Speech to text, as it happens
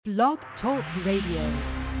Blog Talk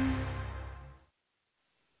Radio.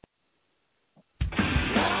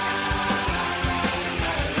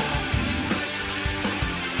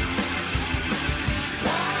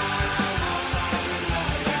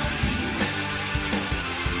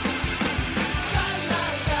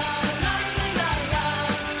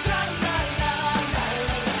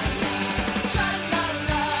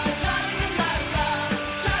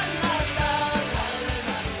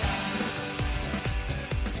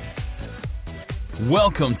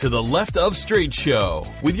 Welcome to the Left of Str8 Show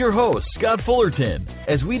with your host, Scott Fullerton,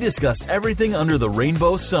 as we discuss everything under the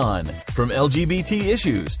rainbow sun, from LGBT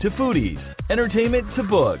issues to foodies, entertainment to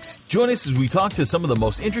books. Join us as we talk to some of the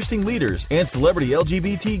most interesting leaders and celebrity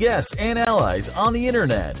LGBT guests and allies on the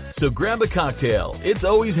internet. So grab a cocktail, it's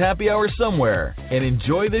always happy hour somewhere, and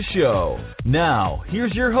enjoy the show. Now,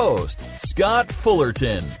 here's your host, Scott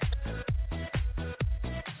Fullerton.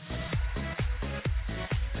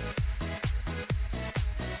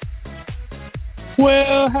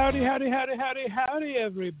 Well, howdy,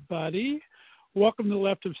 everybody. Welcome to the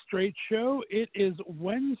Left of Str8 Show. It is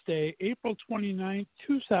Wednesday, April 29th,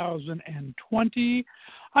 2020.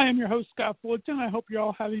 I am your host, Scott Fullerton. I hope you're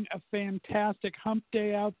all having a fantastic hump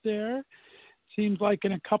day out there. Seems like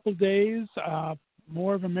in a couple days,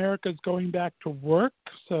 more of America is going back to work,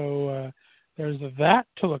 so there's that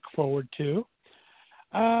to look forward to.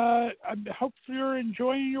 I hope you're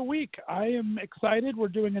enjoying your week. I am excited. We're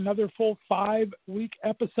doing another full 5-week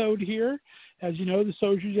episode here. As you know, the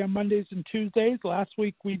show's usually on Mondays and Tuesdays. Last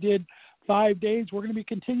week we did 5 days. We're going to be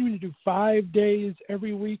continuing to do 5 days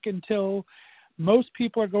every week until most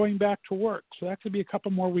people are going back to work. So that could be a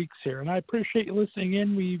couple more weeks here. And I appreciate you listening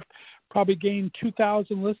in. We've probably gained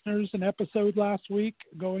 2,000 listeners an episode last week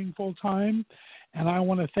going full time. And I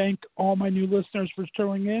want to thank all my new listeners for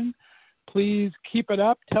tuning in. Please keep it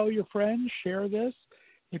up. Tell your friends. Share this.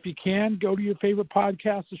 If you can, go to your favorite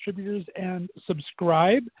podcast distributors and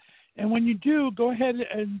subscribe. And when you do, go ahead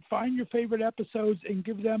and find your favorite episodes and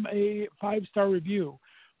give them a 5-star review.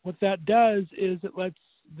 What that does is it lets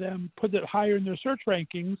them put it higher in their search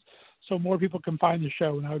rankings so more people can find the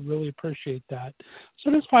show, and I would really appreciate that.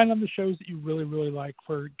 So just find on the shows that you really, really like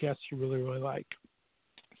for guests you really, really like.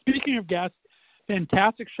 Speaking of guests,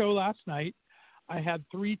 fantastic show last night. I had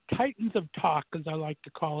 3 titans of talk, as I like to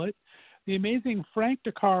call it. The amazing Frank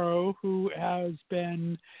DeCaro, who has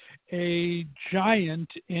been a giant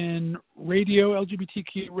in radio,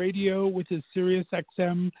 LGBTQ radio, with his Sirius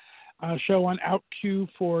XM show on OutQ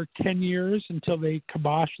for 10 years until they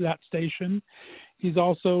kiboshed that station. He's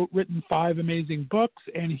also written 5 amazing books,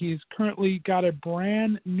 and he's currently got a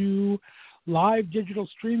brand new live digital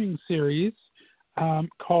streaming series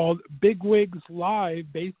called Big Wigs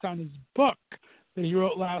Live, based on his book that he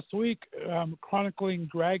wrote last week, chronicling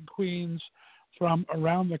drag queens from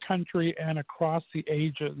around the country and across the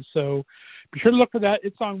ages. So be sure to look for that.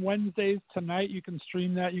 It's on Wednesdays tonight. You can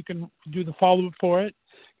stream that. You can do the follow-up for it.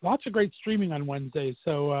 Lots of great streaming on Wednesdays.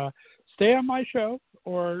 So stay on my show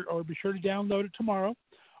or be sure to download it tomorrow.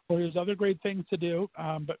 Or there's other great things to do.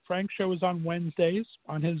 But Frank's show is on Wednesdays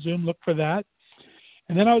on his Zoom. Look for that.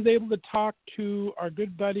 And then I was able to talk to our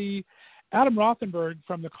good buddy Adam Rothenberg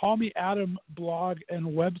from the Call Me Adam blog and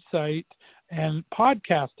website and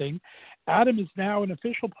podcasting. Adam is now an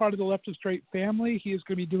official part of the Left of Str8 family. He is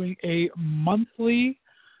going to be doing a monthly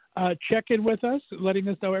check-in with us, letting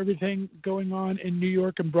us know everything going on in New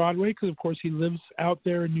York and Broadway, because, of course, he lives out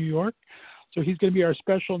there in New York. So he's going to be our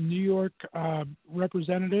special New York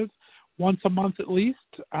representative once a month at least,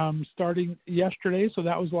 starting yesterday. So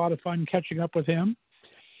that was a lot of fun catching up with him.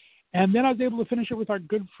 And then I was able to finish it with our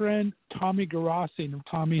good friend, Tommy Garasi.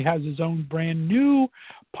 Tommy has his own brand new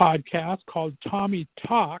podcast called Tommy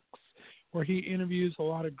Talks, where he interviews a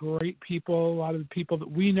lot of great people, a lot of the people that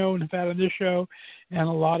we know and have had on this show, and a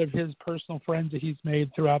lot of his personal friends that he's made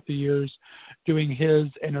throughout the years doing his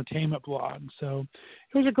entertainment blog. So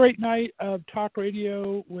it was a great night of talk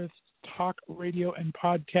radio with talk radio and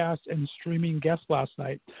podcast and streaming guests last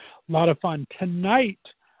night. A lot of fun. Tonight,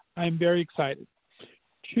 I'm very excited.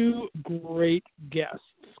 2 great guests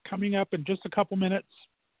coming up in just a couple minutes.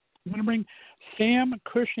 I'm going to bring Sam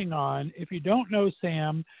Cushing on. If you don't know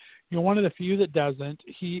Sam, you're one of the few that doesn't.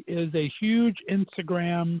 He is a huge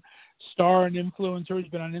Instagram star and influencer.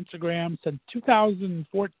 He's been on Instagram since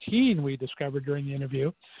 2014, we discovered during the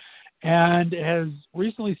interview, and has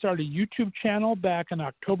recently started a YouTube channel back in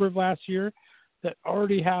October of last year that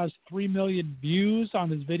already has 3 million views on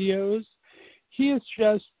his videos. He is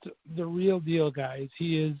just the real deal, guys.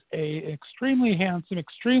 He is a extremely handsome,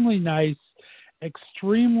 extremely nice,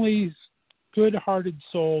 extremely good-hearted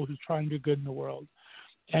soul who's trying to do good in the world.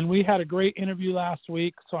 And we had a great interview last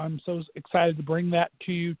week, so I'm so excited to bring that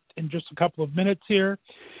to you in just a couple of minutes here.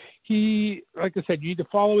 He, like I said, you need to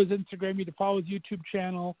follow his Instagram, you need to follow his YouTube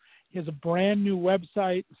channel. He has a brand new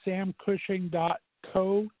website,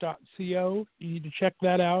 samcushing.co. You need to check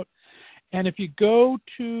that out. And if you go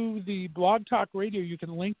to the Blog Talk Radio, you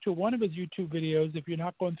can link to one of his YouTube videos if you're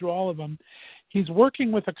not going through all of them. He's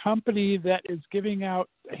working with a company that is giving out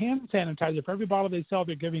hand sanitizer. For every bottle they sell,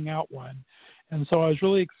 they're giving out one. And so I was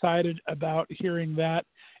really excited about hearing that.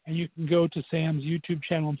 And you can go to Sam's YouTube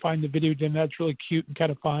channel and find the video. And that's really cute and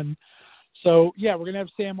kind of fun. So, yeah, we're going to have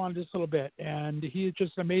Sam on just a little bit. And he's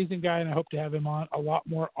just an amazing guy, and I hope to have him on a lot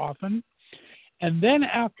more often. And then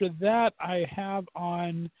after that, I have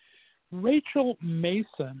on Rachel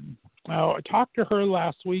Mason. I talked to her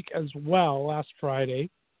last week as well, last Friday.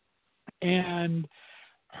 And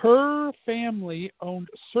her family owned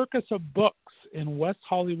Circus of Books in West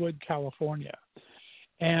Hollywood, California.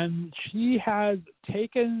 And she has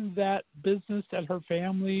taken that business that her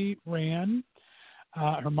family ran.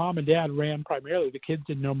 Her mom and dad ran primarily. The kids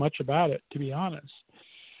didn't know much about it, to be honest,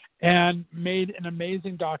 and made an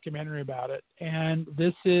amazing documentary about it. And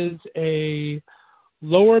this is a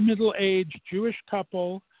lower middle-aged Jewish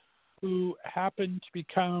couple who happened to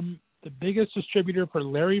become the biggest distributor for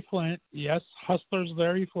Larry Flynt, yes, Hustler's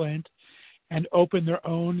Larry Flynt, and opened their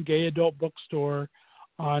own gay adult bookstore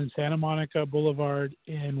on Santa Monica Boulevard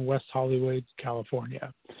in West Hollywood,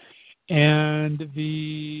 California. And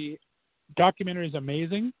the documentary is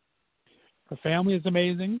amazing. Her family is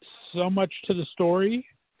amazing. So much to the story.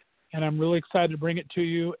 And I'm really excited to bring it to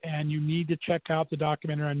you. And you need to check out the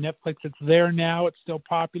documentary on Netflix. It's there now. It's still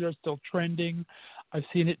popular. It's still trending. I've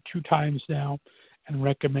seen it 2 times now and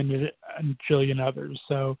recommended it a jillion others.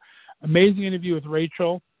 So amazing interview with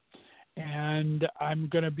Rachel. And I'm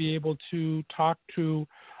going to be able to talk to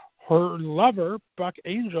her lover, Buck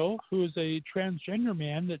Angel, who is a transgender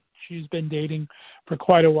man that she's been dating for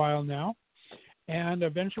quite a while now. And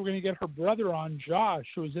eventually we're going to get her brother on, Josh,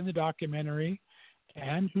 who was in the documentary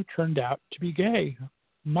and who turned out to be gay,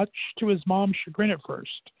 much to his mom's chagrin at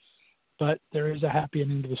first. But there is a happy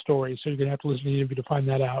ending to the story, so you're going to have to listen to the interview to find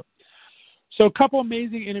that out. So a couple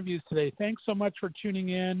amazing interviews today. Thanks so much for tuning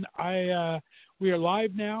in. We are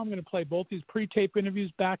live now. I'm going to play both these pre-tape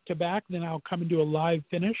interviews back to back. Then I'll come and do a live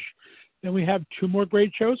finish. Then we have 2 more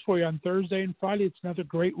great shows for you on Thursday and Friday. It's another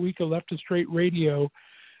great week of Left to Straight Radio.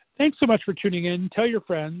 Thanks so much for tuning in. Tell your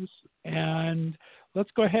friends. And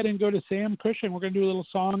let's go ahead and go to Sam Cushing. We're going to do a little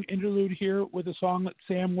song interlude here with a song that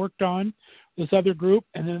Sam worked on, this other group.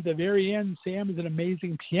 And then at the very end, Sam is an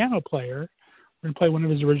amazing piano player. We're going to play one of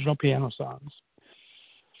his original piano songs.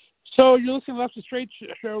 So you're listening to Left to Straight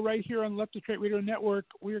show right here on Left to Straight Radio Network.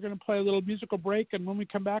 We are going to play a little musical break, and when we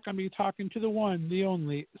come back, I'm going to be talking to the one, the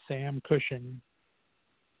only, Sam Cushing.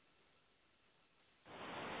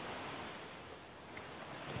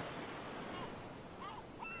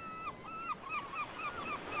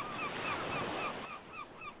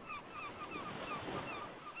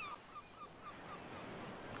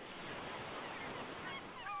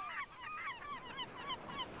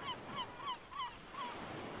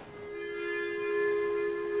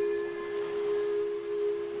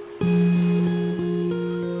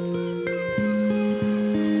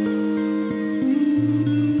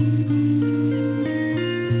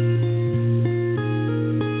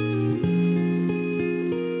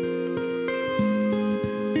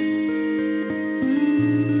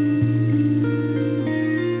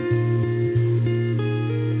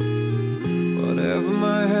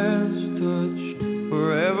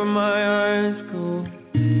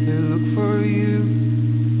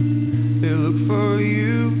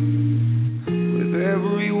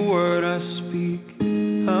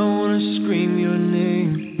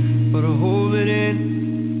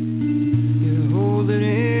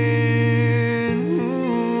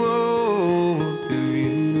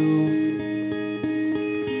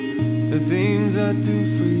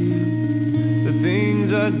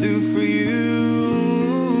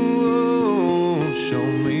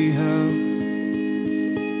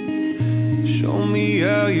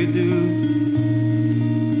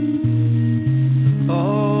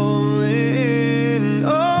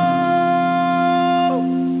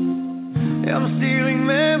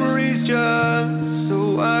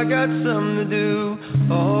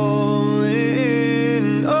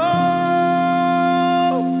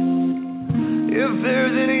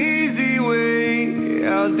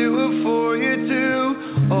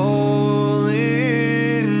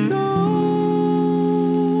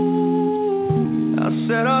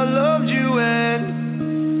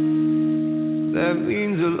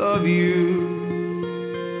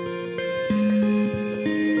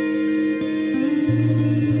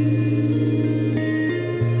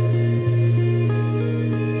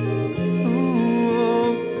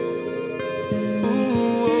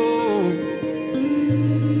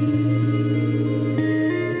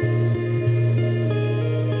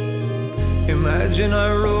 Imagine I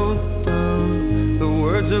wrote down the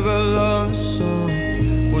words of a love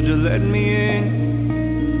song. Would you let me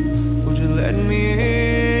in? Would you let me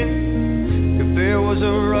in? If there was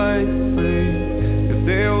a right way, if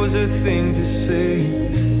there was a thing to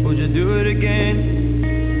say, would you do it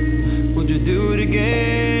again? Would you do it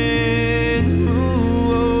again?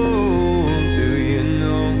 Ooh, do you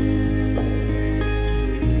know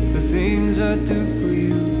the things I do for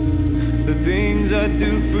you, the things I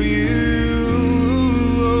do for you?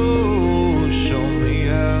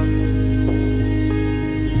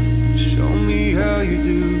 How you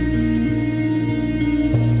do.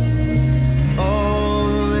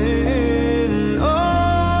 All in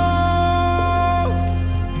all,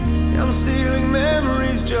 I'm stealing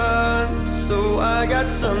memories just so I got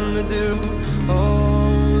something to do.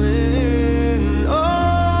 All in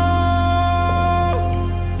all,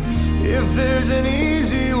 if there's an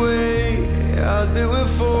easy way, I'll do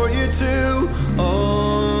it for you too.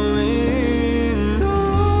 All in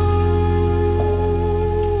all,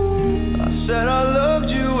 I said I loved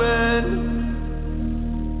you and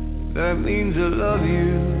that means I love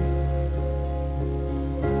you.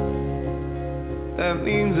 That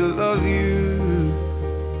means I love you.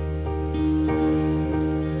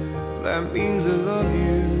 That means I love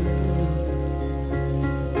you.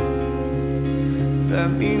 That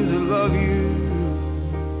means I love you.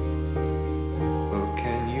 Oh,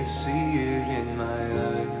 can you see it in my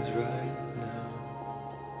eyes right now?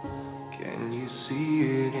 Can you see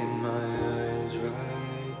it in my eyes right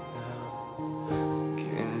now?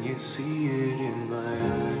 Can you see it in my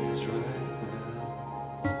eyes right now?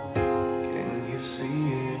 Can you see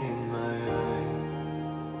it in my eyes?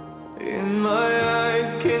 In my eyes,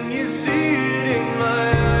 can you see it in my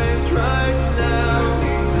eyes right now?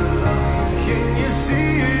 Can you see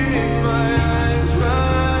it in my eyes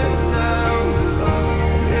right now?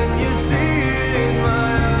 Can you see it in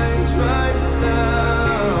my eyes right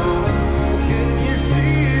now? Can you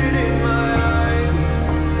see it in my eyes?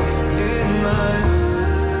 In my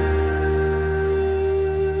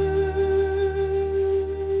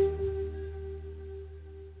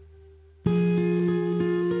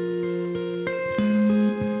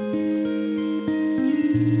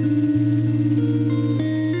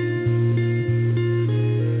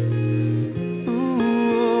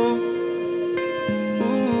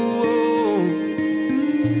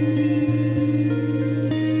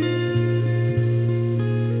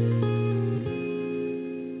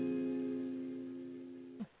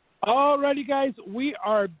Alrighty, guys, we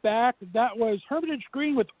are back. That was Hermitage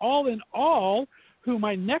Green with All in All, who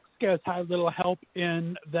my next guest had a little help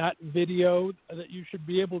in that video that you should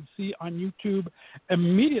be able to see on YouTube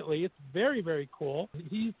immediately. It's very, very cool.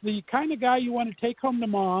 He's the kind of guy you want to take home to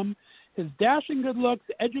mom. His dashing good looks,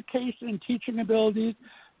 education and teaching abilities,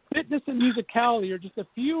 fitness and musicality are just a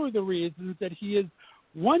few of the reasons that he is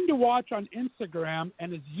one to watch on Instagram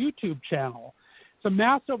and his YouTube channel. It's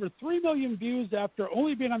amassed over 3 million views after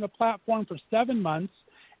only being on the platform for 7 months,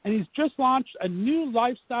 and he's just launched a new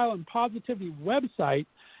lifestyle and positivity website,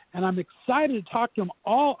 and I'm excited to talk to him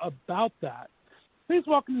all about that. Please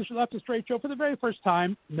welcome to the Left of Str8 show for the very first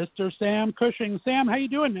time, Mr. Sam Cushing. Sam, how you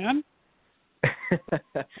doing, man?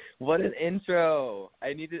 What an intro!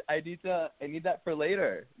 I need that for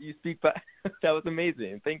later. You speak, but that was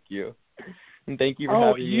amazing. Thank you, and thank you for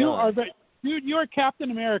having me on. Dude, you're Captain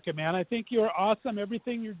America, man. I think you're awesome.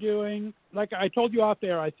 Everything you're doing, like I told you off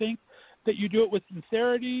there, I think that you do it with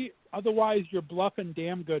sincerity. Otherwise, you're bluffing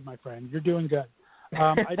damn good, my friend. You're doing good.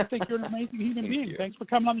 I just think you're an amazing human being. You. Thanks for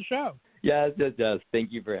coming on the show. Yes.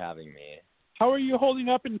 Thank you for having me. How are you holding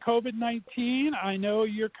up in COVID-19? I know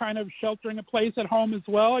you're kind of sheltering in place at home as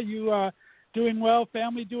well. Are you doing well?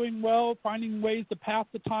 Family doing well? Finding ways to pass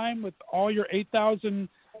the time with all your 8,000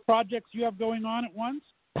 projects you have going on at once?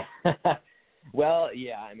 Well,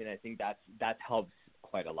 yeah. I mean, I think that helps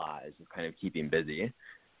quite a lot. Is just kind of keeping busy.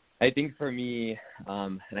 I think for me,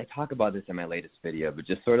 and I talk about this in my latest video, but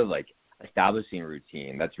just sort of like establishing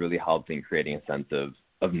routine, that's really helped in creating a sense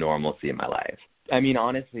of normalcy in my life. I mean,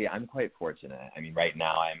 honestly, I'm quite fortunate. I mean, right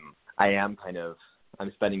now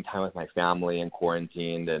I'm spending time with my family and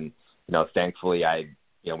quarantined, and thankfully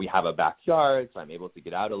we have a backyard, so I'm able to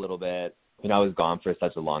get out a little bit. I was gone for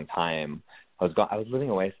such a long time. I was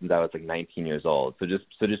living away since I was like 19 years old. So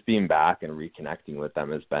just being back and reconnecting with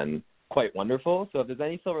them has been quite wonderful. So if there's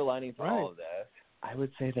any silver lining to all of this, I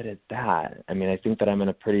would say that it's that. I mean, I think that I'm in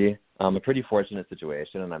a pretty fortunate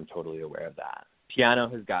situation, and I'm totally aware of that. Piano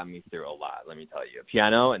has gotten me through a lot, let me tell you.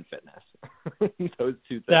 Piano and fitness. Those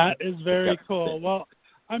two things. That is very cool. Well,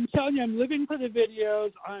 I'm telling you, I'm living for the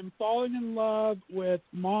videos. I'm falling in love with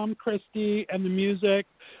Mom Christy and the music.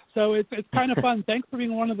 So it's kind of fun. Thanks for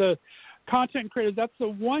being one of the content creators. That's the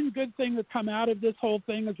one good thing that's come out of this whole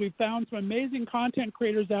thing is we've found some amazing content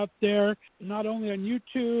creators out there, not only on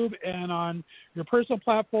YouTube and on your personal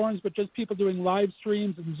platforms, but just people doing live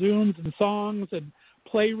streams and Zooms and songs and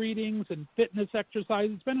play readings and fitness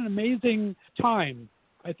exercises. It's been an amazing time.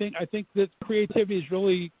 I think that creativity has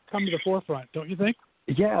really come to the forefront, don't you think?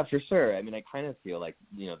 Yeah, for sure. I mean, I kind of feel like,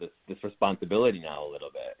 this responsibility now a little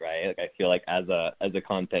bit, right? Like I feel like as a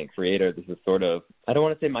content creator, this is sort of, I don't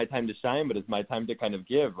want to say my time to shine, but it's my time to kind of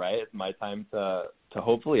give, right? It's my time to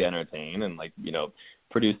hopefully entertain and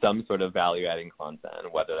produce some sort of value-adding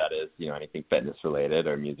content, whether that is, anything fitness related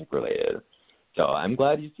or music related. So I'm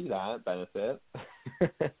glad you see that benefit.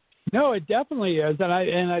 No, it definitely is, and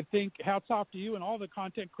I think hats off to you and all the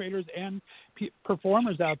content creators and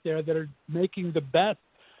performers out there that are making the best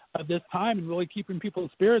of this time and really keeping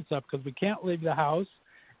people's spirits up, because we can't leave the house,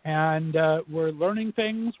 and we're learning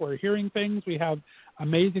things, we're hearing things, we have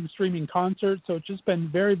amazing streaming concerts, so it's just been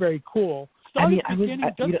very, very cool. I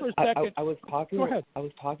was talking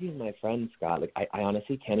with my friend Scott. Like I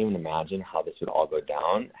honestly can't even imagine how this would all go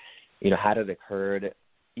down. Had it occurred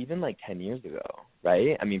even 10 years ago,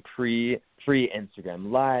 right? I mean,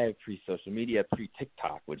 pre-Instagram Live, pre-social media,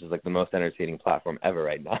 pre-TikTok, which is the most entertaining platform ever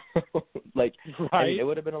right now. Right. I mean, it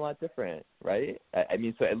would have been a lot different, right? I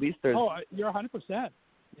mean, so at least there's... Oh, you're 100%.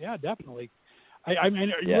 Yeah, definitely. I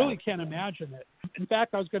mean, you really can't imagine it. In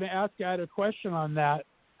fact, I was going to ask you, I had a question on that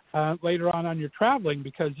later on your traveling,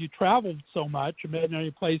 because you traveled so much, you've been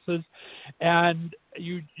many places, and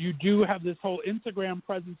you do have this whole Instagram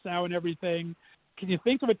presence now and everything. Can you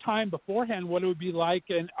think of a time beforehand what it would be like,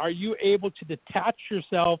 and are you able to detach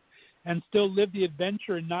yourself and still live the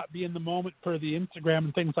adventure and not be in the moment for the Instagram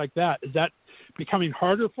and things like that? Is that becoming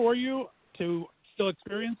harder for you to still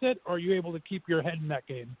experience it, or are you able to keep your head in that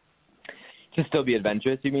game? To still be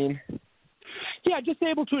adventurous, you mean? Yeah, just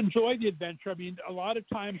able to enjoy the adventure. I mean, a lot of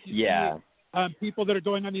times you see people that are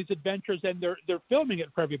going on these adventures and they're filming it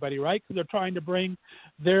for everybody, right? Because they're trying to bring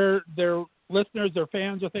their listeners, their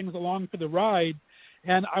fans, or things along for the ride.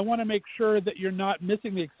 And I want to make sure that you're not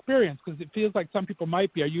missing the experience, because it feels like some people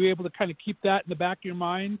might be. Are you able to kind of keep that in the back of your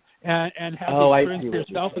mind and have the experience for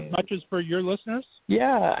yourself as much as for your listeners?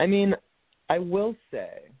 Yeah, I mean, I will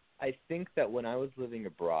say, I think that when I was living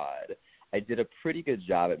abroad, I did a pretty good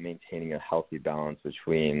job at maintaining a healthy balance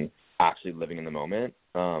between actually living in the moment.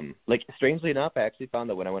 Strangely enough, I actually found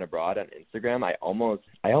that when I went abroad on Instagram, I almost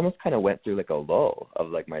kind of went through a lull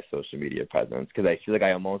of my social media presence, because I feel like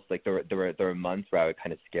I almost there were months where I would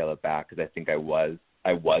kind of scale it back, because I think I was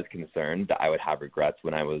concerned that I would have regrets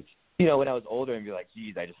when I was older and be like,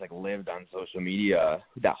 geez, I just lived on social media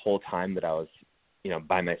that whole time that I was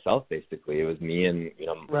by myself. Basically, it was me and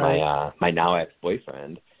my now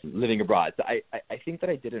ex-boyfriend living abroad. So I think that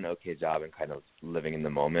I did an okay job in kind of living in the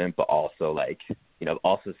moment, but also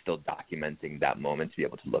also still documenting that moment to be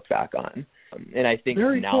able to look back on. And I think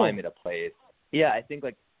now I'm at a place. Yeah, I think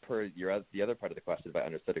per the other part of the question, if I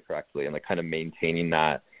understood it correctly, and kind of maintaining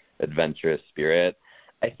that adventurous spirit.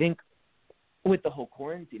 I think with the whole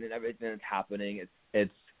quarantine and everything that's happening,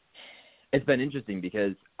 it's been interesting,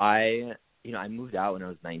 because I moved out when I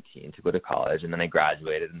was 19 to go to college, and then I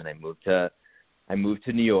graduated, and then I moved to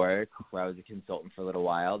New York, where I was a consultant for a little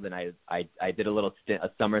while. Then I did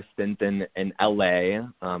a summer stint in LA,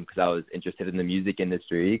 because I was interested in the music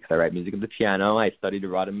industry, because I write music on the piano. I studied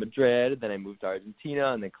abroad in Madrid, then I moved to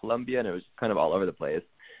Argentina and then Colombia, and it was just kind of all over the place.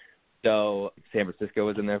 So San Francisco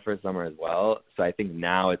was in there for a summer as well. So I think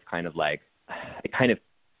now it's kind of it kind of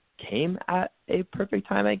came at a perfect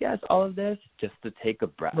time, I guess, all of this, just to take a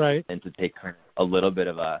breath, right, and to take kind of a little bit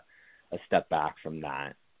of a step back from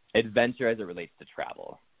that adventure as it relates to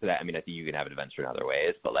travel. So that, I mean, I think you can have adventure in other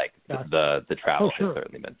ways, but the travel has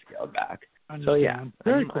certainly been scaled back. So yeah,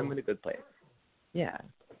 I'm in a good place. Yeah.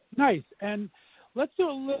 Nice. And let's do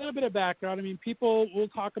a little bit of background. I mean, people will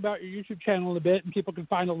talk about your YouTube channel in a bit, and people can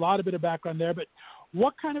find a lot of bit of background there. But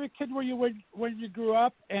what kind of a kid were you when you grew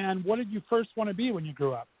up, and what did you first want to be when you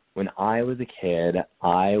grew up? When I was a kid,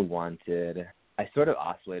 I sort of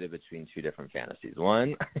oscillated between two different fantasies.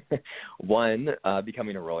 One,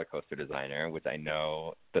 becoming a roller coaster designer, which I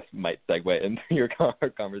know this might segue into your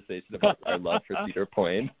conversation about our love for Cedar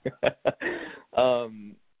Point.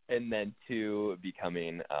 And then two,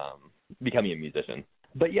 becoming a musician.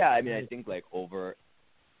 But yeah, I mean, I think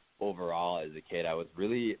overall as a kid, I was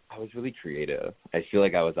really creative. I feel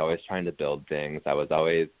like I was always trying to build things. I was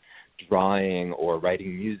always drawing or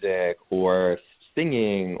writing music or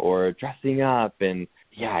singing or dressing up, and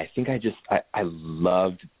yeah, I think I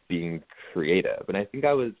loved being creative, and I think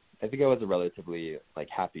I was a relatively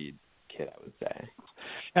happy kid, I would say.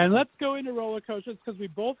 And let's go into roller coasters because we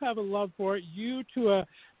both have a love for it. You to a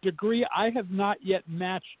degree I have not yet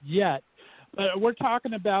matched yet. But we're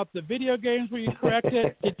talking about the video games where you correct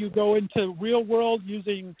it. Did you go into real world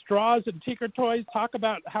using straws and tinker toys? Talk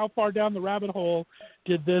about how far down the rabbit hole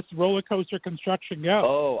did this roller coaster construction go?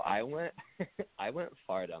 Oh, I went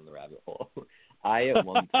far down the rabbit hole. I at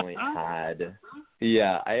one point had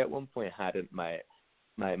my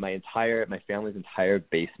family's entire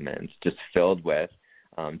basement just filled with.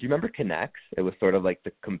 Do you remember Connects? It was sort of like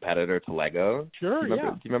the competitor to Lego. Sure, Do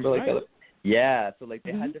you remember like right. that? Yeah, so like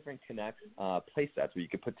they had different Connects play sets where you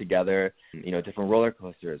could put together, different roller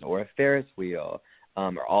coasters or a Ferris wheel,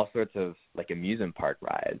 or all sorts of like amusement park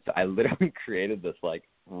rides. So I literally created this like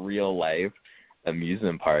real life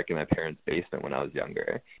amusement park in my parents' basement when I was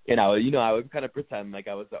younger. And I would kind of pretend like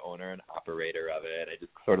I was the owner and operator of it. I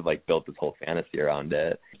just sort of like built this whole fantasy around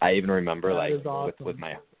it. I even remember that is awesome. with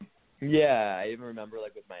my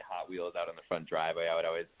Hot Wheels out on the front driveway, I would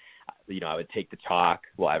always, I would take the chalk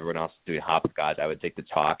while everyone else was doing hopscotch. I would take the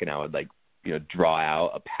chalk and I would draw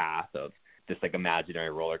out a path of this like imaginary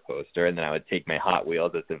roller coaster, and then I would take my Hot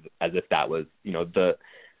Wheels as if that was the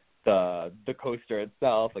coaster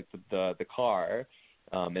itself, like the car,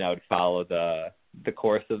 and I would follow the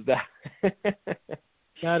course of that.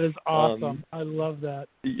 That is awesome. I love that.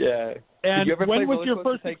 Yeah. And Did you ever when play was your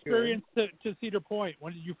first Tycoon? experience to Cedar Point?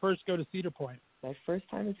 When did you first go to Cedar Point? My first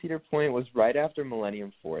time at Cedar Point was right after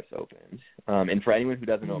Millennium Force opened. And for anyone who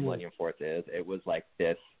doesn't know what Millennium Force is, it was like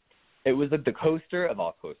this. It was like the coaster of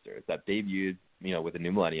all coasters that debuted, with the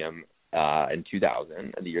new millennium in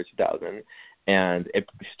the year 2000. And it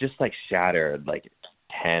just like shattered like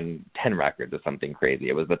 10 records or something crazy.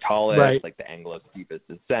 It was the tallest, right. like the angle of steepest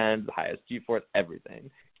descent, the highest G-force,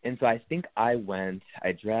 everything. And so I think I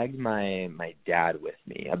dragged my dad with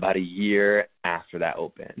me about a year after that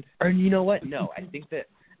opened. Or you know what? No, I think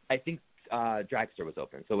Dragster was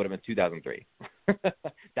open, so it would have been 2003.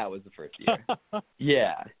 That was the first year.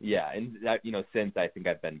 Yeah. And that, since I think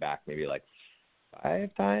I've been back maybe like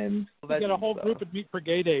 5 times. You get a whole group at Meet for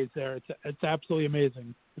Gay Days there. It's absolutely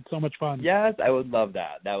amazing. It's so much fun. Yes, I would love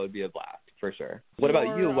that. That would be a blast for sure. What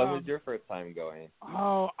about you? When was your first time going?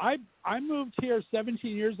 Oh, I moved here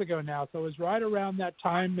 17 years ago now, so it was right around that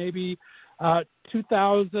time, maybe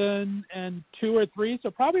 2002 or 3, so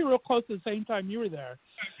probably real close to the same time you were there.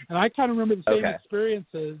 And I kind of remember the same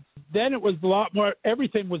experiences. Then it was a lot more,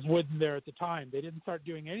 everything was wooden there at the time. They didn't start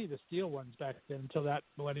doing any of the steel ones back then until that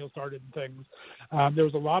millennial started and things. There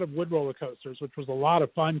was a lot of wood roller coasters, which was a lot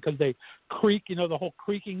of fun because they creak, the whole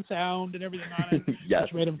creaking sound and everything on it, yes.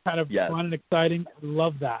 which made them kind of fun and exciting. I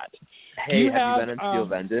love that. Hey, have you been on Steel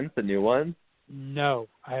Vengeance, the new one? No,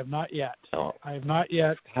 I have not yet. Oh. I have not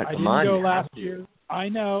yet. God, I didn't go last year. I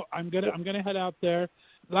know. I'm gonna head out there.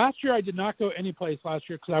 Last year I did not go any place last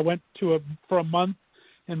year because I went for a month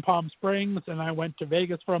in Palm Springs, and I went to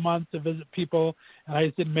Vegas for a month to visit people, and I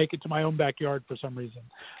just didn't make it to my own backyard for some reason.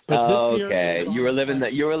 But this year, you were living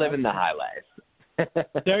the high life.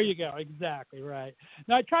 There you go. Exactly right.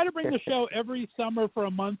 Now I try to bring the show every summer for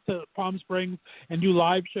a month to Palm Springs and do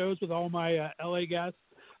live shows with all my LA guests.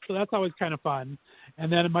 So that's always kind of fun.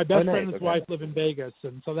 And then my best friend and his wife live in Vegas,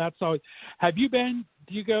 and so that's always. Do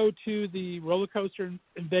you go to the roller coaster in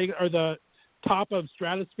Vegas, or the top of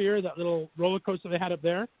Stratosphere, that little roller coaster they had up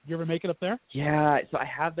there? Did you ever make it up there? Yeah, so I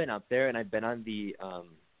have been up there, and I've been on the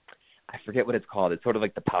I forget what it's called. It's sort of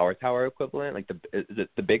like the Power Tower equivalent, like is it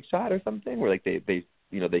the Big Shot or something, where like they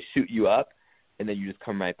shoot you up and then you just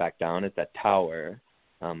come right back down. It's that tower.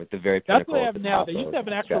 Like the very That's pinnacle. what they have now. They used to have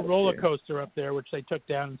an actual roller coaster up there, which they took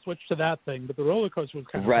down and switched to that thing. But the roller coaster was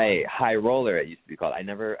kind of fun. High roller. It used to be called. I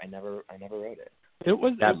never rode it. It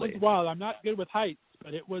was wild. I'm not good with heights,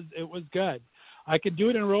 but it was good. I could do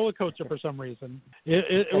it in a roller coaster for some reason.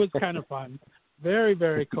 It was kind of fun. Very,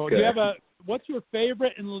 very cool. Do you have what's your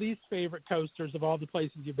favorite and least favorite coasters of all the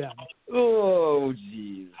places you've been? Oh,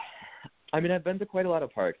 geez. I mean, I've been to quite a lot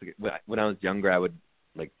of parks. When I was younger, I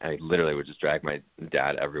literally would just drag my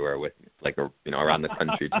dad everywhere with me, around the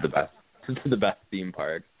country to the best theme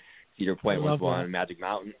parks. Cedar Point was one. Magic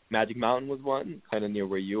Mountain was one, kind of near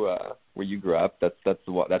where you grew up. That's Six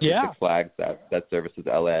Flags that services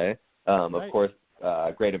LA. Of course,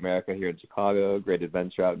 Great America here in Chicago, Great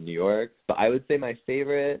Adventure out in New York. But I would say my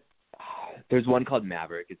favorite. There's one called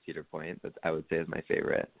Maverick at Cedar Point that I would say is my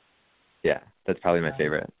favorite. Yeah, that's probably my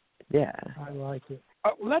favorite. Yeah, I like it.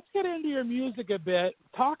 Let's get into your music a bit.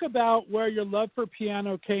 Talk about where your love for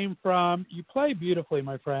piano came from. You play beautifully,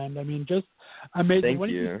 my friend. I mean, just amazing. Thank when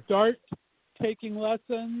you. did you start taking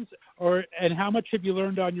lessons, and how much have you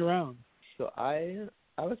learned on your own? So I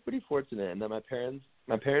was pretty fortunate in that my parents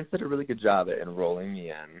my parents did a really good job at enrolling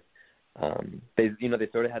me in. They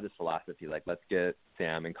sort of had this philosophy, like, let's get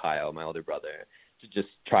Sam and Kyle, my older brother, to just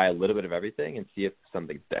try a little bit of everything and see if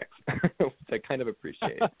something sticks, which I kind of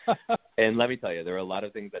appreciate. And let me tell you, there were a lot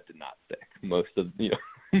of things that did not stick.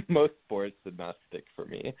 Most sports did not stick for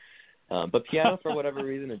me. But piano, for whatever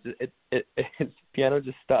reason, piano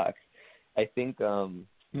just stuck. I think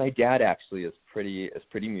my dad actually is pretty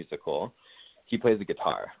musical. He plays the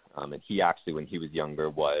guitar, and he actually, when he was younger,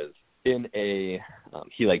 was in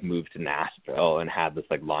he like moved to Nashville and had this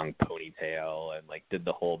like long ponytail and like did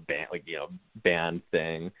the whole band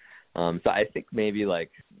thing. So I think maybe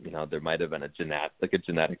there might have been a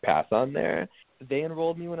genetic pass on there. They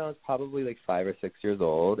enrolled me when I was probably like 5 or 6 years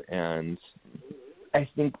old, and I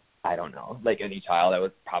think, I don't know, like any child, I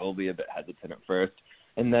was probably a bit hesitant at first,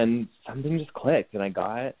 and then something just clicked, and I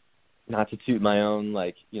got, not to toot my own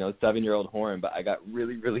 7-year-old horn, but I got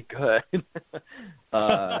really, really good.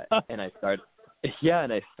 And I started,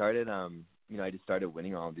 I just started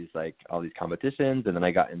winning all these competitions, and then I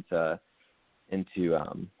got into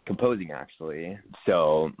composing, actually.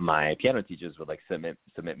 So my piano teachers would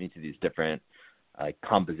submit me to these different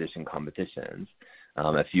composition competitions.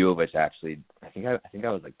 A few of which actually, I think I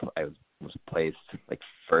was placed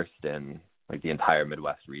first in the entire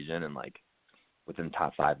Midwest region, and within the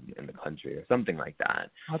top 5 in the country or something like that.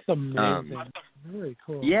 That's amazing. Very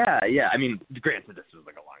cool. Yeah. I mean, granted, this was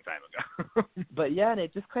a long time ago, but yeah, and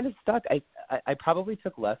it just kind of stuck. I probably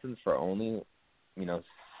took lessons for only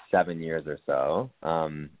 7 years or so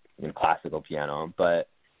in classical piano, but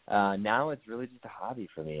now it's really just a hobby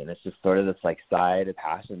for me, and it's just sort of this side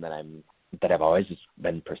passion that I've always just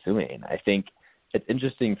been pursuing. I think it's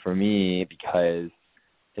interesting for me because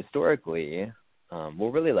historically, we're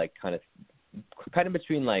really kind of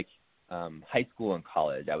between high school and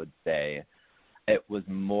college, I would say it was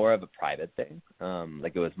more of a private thing.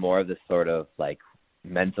 It was more of this sort of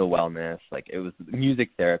mental wellness. It was music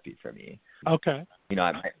therapy for me. Okay.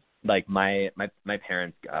 My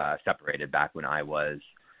parents separated back when I was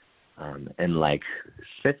in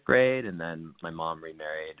 5th grade, and then my mom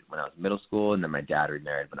remarried when I was in middle school, and then my dad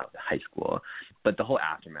remarried when I was in high school. But the whole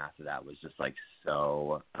aftermath of that was just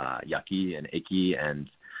so yucky and icky, and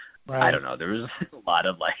right. I don't know, there was a lot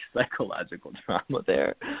of psychological trauma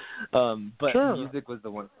there. But sure. Music was the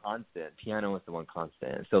one constant. Piano was the one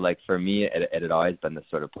constant. So for me, it had always been the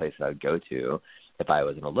sort of place that I would go to if I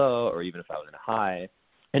was in a low or even if I was in a high.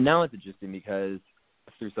 And now it's interesting because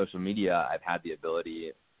through social media, I've had the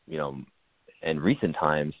ability, in recent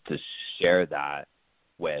times to share that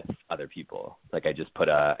with other people. I just put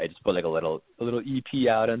a little EP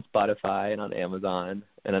out on Spotify and on Amazon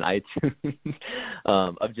and on iTunes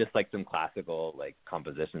of just some classical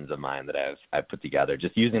compositions of mine that I've put together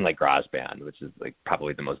just using GarageBand, which is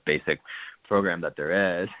probably the most basic program that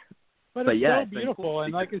there is. But yeah, so beautiful. Cool.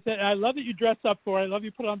 And like I said, I love that you dress up for it. I love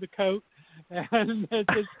you put on the coat and it's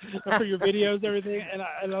just for your videos, everything. And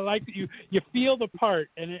I like that you feel the part,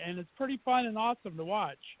 and it's pretty fun and awesome to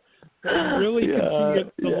watch. So you really can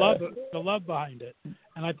get the love behind it,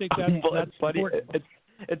 and I think that's funny. important.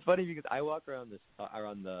 It's funny because I walk around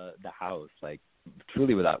the house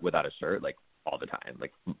truly without a shirt all the time.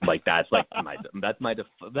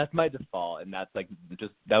 That's my default, and that's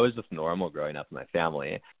that was just normal growing up in my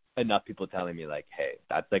family. Enough people telling me hey,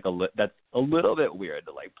 that's that's a little bit weird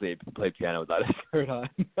to play piano without a shirt on.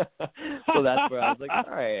 So that's where I was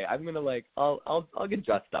all right, I'm gonna I'll get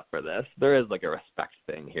dressed up for this. There is a respect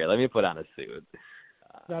thing here. Let me put on a suit.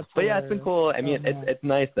 But yeah, it's been cool. I mean, it's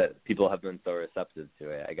nice that people have been so receptive to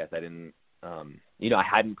it. I guess I didn't, I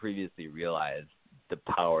hadn't previously realized the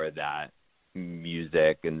power that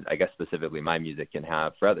music, and I guess specifically my music, can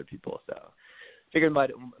have for other people. So figured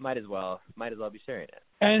might as well be sharing it.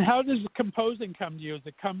 And how does composing come to you? Does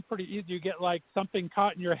it come pretty easy? Do you get something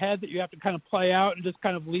caught in your head that you have to kind of play out and just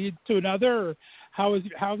kind of lead to another? Or how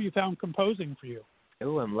have you found composing for you?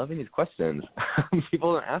 Oh, I'm loving these questions.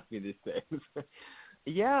 People don't ask me these things.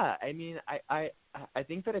 Yeah, I mean, I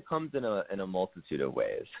think that it comes in a multitude of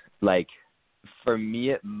ways. For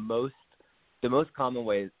me, the most common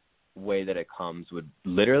way that it comes would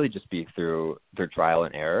literally just be through trial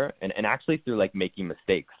and error, and actually through making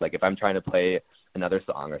mistakes. If I'm trying to play another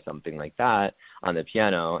song or something like that on the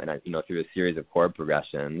piano, and through a series of chord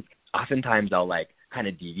progressions, oftentimes I'll kind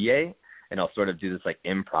of deviate, and I'll sort of do this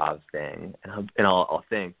improv thing, and I'll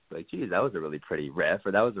think geez, that was a really pretty riff,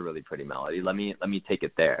 or that was a really pretty melody. Let me take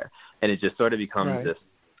it there, and it just sort of becomes this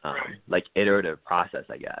iterative process,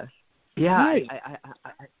 I guess. Yeah, right.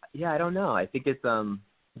 I don't know. I think it's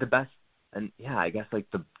the best, and yeah, I guess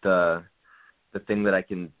the thing that I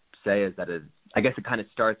can say is that it's I guess it kind of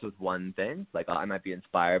starts with one thing. Like I might be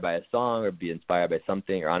inspired by a song or be inspired by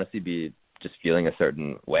something or honestly be just feeling a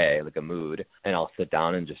certain way, like a mood, and I'll sit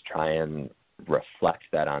down and just try and reflect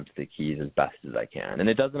that onto the keys as best as I can. And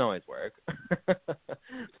it doesn't always work, but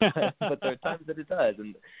there are times that it does.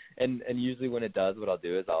 And usually when it does, what I'll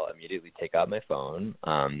do is I'll immediately take out my phone.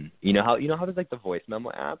 You know how there's like the voice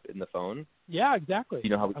memo app in the phone? Yeah, exactly.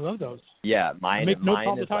 You know how I love those. Yeah, I make notes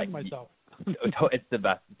all the is time like, myself. It's the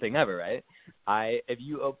best thing ever, right? If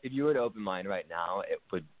you were to open mine right now,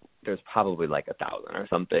 there's probably like 1,000 or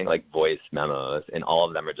something, like voice memos, and all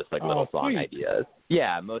of them are just like little song ideas.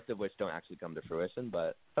 Yeah, most of which don't actually come to fruition,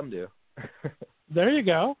 but some do. There you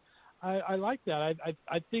go. I like that.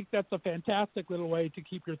 I think that's a fantastic little way to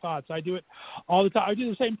keep your thoughts. I do it all the time. I do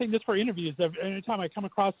the same thing just for interviews. Anytime I come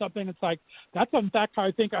across something, it's like, that's in fact how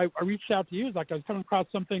I think I reached out to you. It's like I was coming across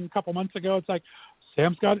something a couple months ago. It's like,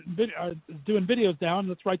 Sam's got doing videos down.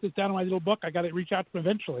 Let's write this down in my little book. I got to reach out to him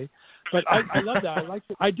eventually. But I love that. I like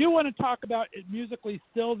it. I do want to talk about it musically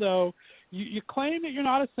still, though. You claim that you're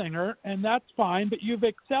not a singer, and that's fine, but you've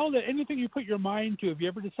excelled at anything you put your mind to. Have you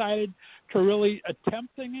ever decided to really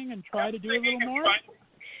attempt singing and try to do a little more?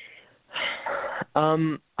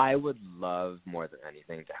 I would love more than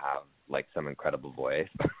anything to have like some incredible voice.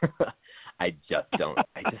 I just don't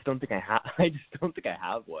think I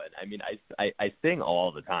have one. I mean, I sing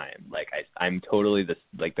all the time. Like I'm totally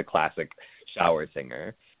the classic shower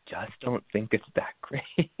singer. Just don't think it's that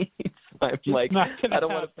great. I'm like, I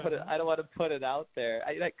don't want to put it out there.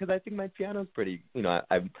 Because I think my piano's pretty.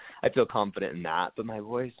 I feel confident in that, but my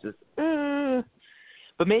voice just.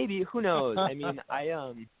 But maybe, who knows? I mean,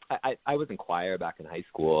 I was in choir back in high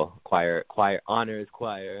school, choir honors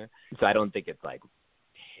choir. So I don't think it's like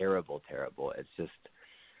terrible. It's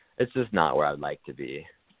just not where I'd like to be.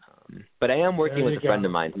 But I am working with a friend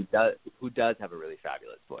of mine who does have a really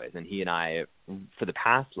fabulous voice, and he and I, for the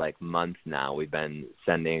past like month now, we've been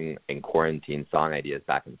sending in quarantine song ideas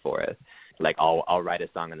back and forth. Like I'll write a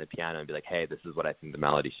song on the piano and be like, hey, this is what I think the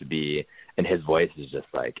melody should be, and his voice is just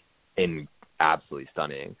like absolutely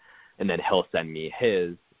stunning. And then he'll send me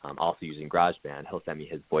his, also using GarageBand, he'll send me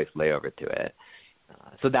his voice layover to it.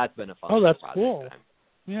 So that's been a fun project. Oh, that's cool.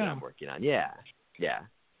 that I'm working on. Yeah.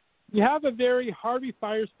 You have a very Harvey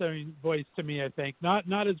Firestone voice to me, I think. Not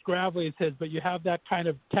as gravelly as his, but you have that kind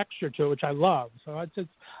of texture to it, which I love. So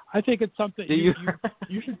I think it's something you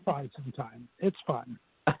should try sometime. It's fun.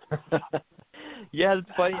 Yeah, it's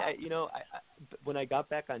funny. When I got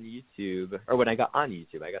back on YouTube, or when I got on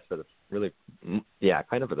YouTube, I guess for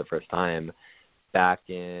the first time back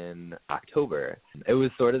in October, it was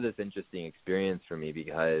sort of this interesting experience for me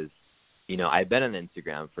because, I've been on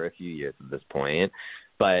Instagram for a few years at this point,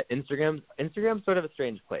 but Instagram's sort of a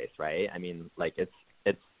strange place, right? I mean, like it's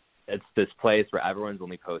this place where everyone's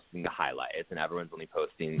only posting the highlights and everyone's only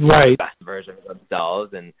posting the best version of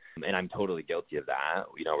themselves, and I'm totally guilty of that.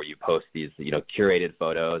 Where you post these curated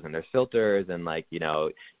photos and there's filters and like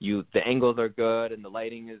the angles are good and the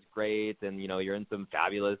lighting is great and you're in some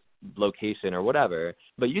fabulous location or whatever.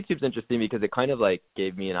 But YouTube's interesting because it kind of like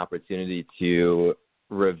gave me an opportunity to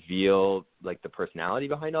reveal like the personality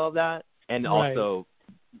behind all of that, and also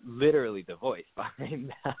literally the voice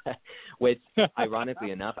behind that, which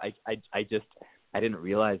ironically enough, I didn't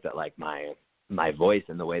realize that like my voice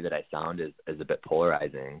and the way that I sound is a bit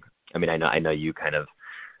polarizing. I mean, I know you kind of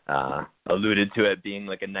alluded to it being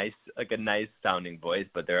like a nice sounding voice,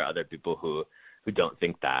 but there are other people who don't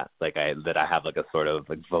think that I have like a sort of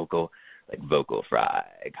like vocal fry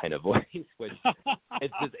kind of voice, which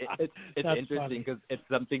it's interesting because it's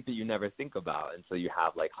something that you never think about, and so you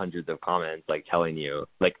have like hundreds of comments like telling you,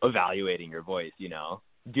 like evaluating your voice. Do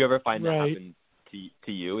you ever find that happen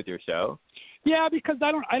to you with your show? Yeah, because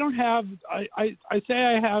I say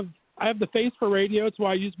I have the face for radio. It's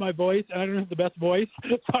why I use my voice, and I don't have the best voice,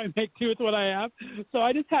 so I make do with what I have. So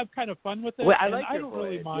I just have kind of fun with it. Well, I like your don't voice.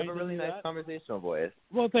 Really mind. You have a really nice conversational voice.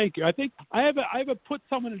 Well, thank you. I think I have a put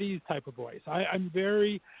someone at ease type of voice. I'm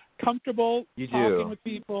very comfortable talking with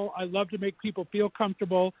people. I love to make people feel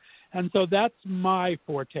comfortable, and so that's my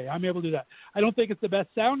forte. I'm able to do that. I don't think it's the best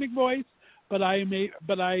sounding voice, but I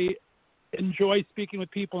enjoy speaking with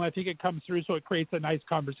people, and I think it comes through, so it creates a nice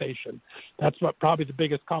conversation. That's what probably the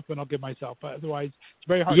biggest compliment I'll give myself. But otherwise, it's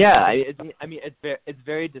very hard. Yeah, it's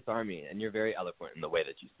very disarming, and you're very eloquent in the way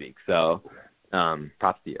that you speak. So,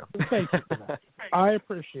 props to you. Thank you for that. I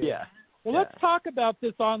appreciate it. Yeah. Well, let's talk about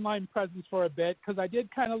this online presence for a bit, because I did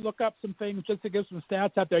kind of look up some things just to give some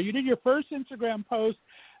stats out there. You did your first Instagram post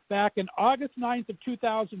back in August 9th of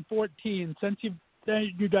 2014. Since you've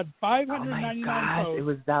You've done 599 oh my gosh, posts. it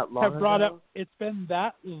was that long have brought ago? up. It's been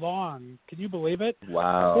that long. Can you believe it?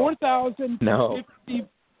 Wow.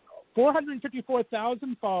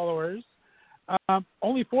 454,000 followers.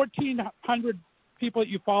 Only 1,400 people that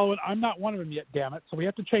you follow, and I'm not one of them yet. Damn it! So we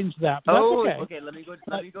have to change that. But that's okay. Let me go.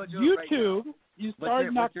 Let me go. YouTube. Right, you started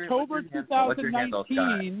in October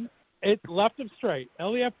 2019. It's Left of Str8.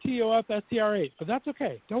 LEFTOFSTR8. But that's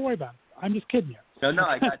okay. Don't worry about it. I'm just kidding you. No,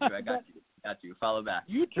 I got you. Follow back.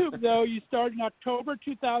 YouTube, though, you started in October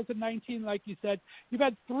 2019, like you said. You've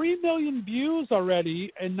had 3 million views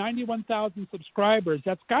already and 91,000 subscribers.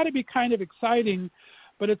 That's got to be kind of exciting,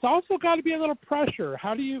 but it's also got to be a little pressure.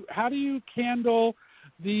 How do you handle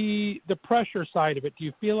the pressure side of it? Do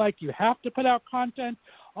you feel like you have to put out content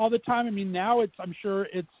all the time? I mean, now I'm sure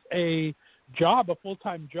it's a job, a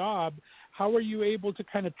full-time job. How are you able to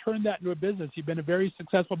kind of turn that into a business? You've been a very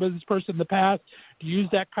successful business person in the past. Do you use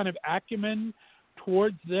that kind of acumen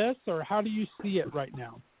towards this, or how do you see it right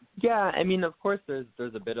now? Yeah, I mean, of course, there's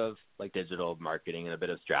a bit of like digital marketing and a bit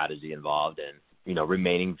of strategy involved in, you know,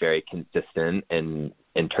 remaining very consistent in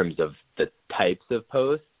terms of the types of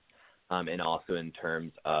posts, and also in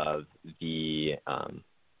terms of the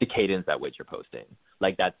cadence at which you're posting.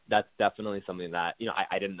 Like that's definitely something that, you know,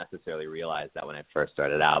 I didn't necessarily realize that when I first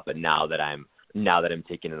started out, but now that I'm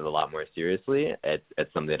taking it a lot more seriously,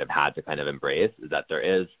 it's something that I've had to kind of embrace, is that there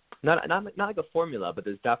is not like a formula, but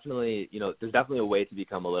there's definitely a way to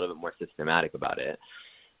become a little bit more systematic about it.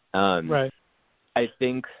 Right. I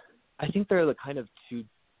think there are kind of two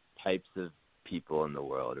types of people in the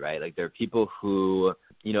world, right? Like there are people who,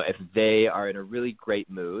 you know, if they are in a really great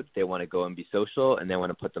mood, they want to go and be social and they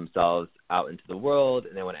want to put themselves out into the world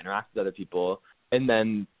and they want to interact with other people. And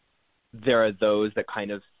then there are those that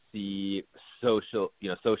kind of see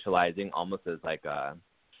socializing almost as like a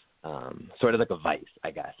sort of like a vice,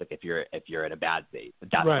 I guess. Like if you're in a bad state,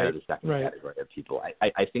 that's kind of the second category of people.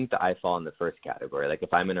 I think that I fall in the first category. Like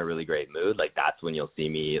if I'm in a really great mood, like that's when you'll see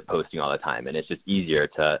me posting all the time, and it's just easier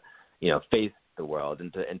to, you know, face the world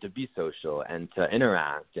and to be social and to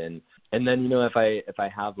interact, and then, you know, if I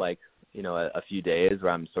have like, you know, a few days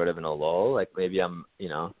where I'm sort of in a lull, like maybe I'm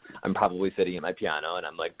probably sitting at my piano and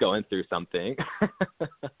I'm like going through something.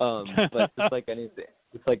 But it's like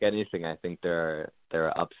anything, I think there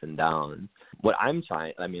are ups and downs. What I've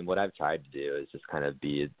tried to do is just kind of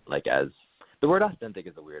be like, as the word authentic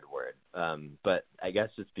is a weird word, but I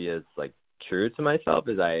guess just be as like true to myself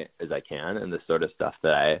as I can, and the sort of stuff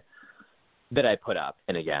that I put up.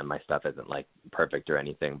 And again, my stuff isn't like perfect or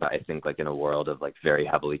anything, but I think like in a world of like very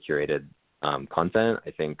heavily curated content,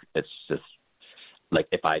 I think it's just like,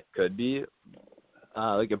 if I could be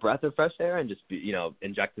like a breath of fresh air and just be, you know,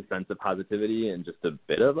 inject a sense of positivity and just a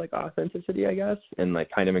bit of like authenticity, I guess, and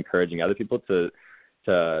like kind of encouraging other people to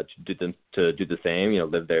do the same, you know,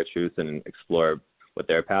 live their truth and explore what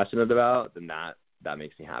they're passionate about, then that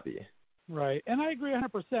makes me happy. Right, and I agree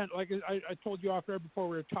 100%. Like I told you off air before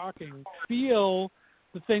we were talking, feel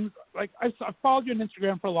the things, like I've followed you on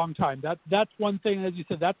Instagram for a long time. That's one thing, as you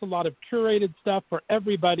said, that's a lot of curated stuff for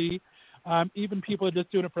everybody, even people are just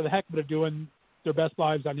doing it for the heck of it, doing their best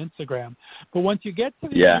lives on Instagram. But once you get to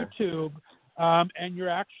the YouTube and you're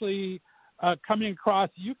actually coming across,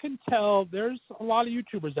 you can tell there's a lot of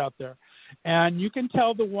YouTubers out there, and you can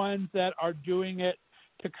tell the ones that are doing it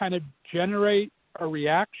to kind of generate a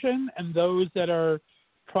reaction, and those that are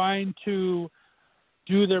trying to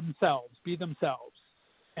be themselves,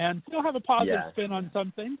 and still have a positive spin on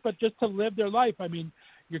some things, but just to live their life. I mean,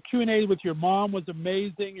 your Q&A with your mom was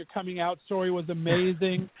amazing. Your coming out story was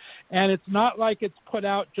amazing. And it's not like it's put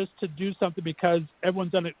out just to do something because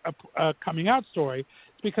everyone's done a coming out story.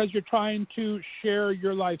 It's because you're trying to share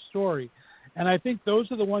your life story. And I think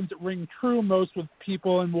those are the ones that ring true most with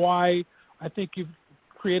people, and why I think you've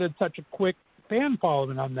created such a quick fan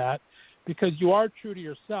following on that, because you are true to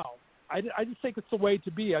yourself. I just think it's the way to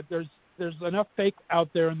be. There's enough fake out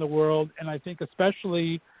there in the world, and I think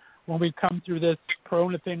especially when we come through this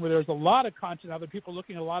corona thing where there's a lot of content out there, people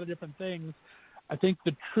looking at a lot of different things, I think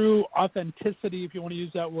the true authenticity, if you want to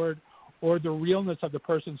use that word, or the realness of the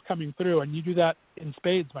person's coming through, and you do that in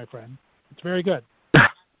spades, my friend. It's very good.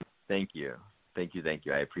 Thank you.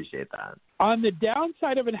 I appreciate that. On the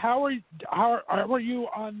downside of it, how are you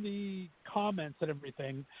on the comments and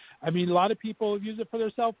everything? I mean, a lot of people use it for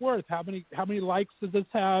their self-worth. How many likes does this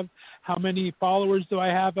have? How many followers do I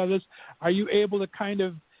have of this? Are you able to kind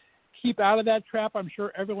of keep out of that trap? I'm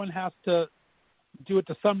sure everyone has to do it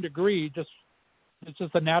to some degree. It's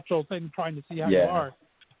just a natural thing, trying to see how you are.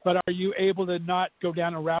 But are you able to not go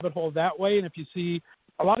down a rabbit hole that way? And if you see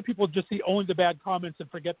a lot of people just see only the bad comments and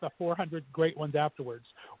forget the 400 great ones afterwards.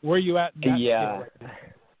 Where are you at in that scale right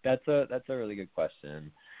now? That's a really good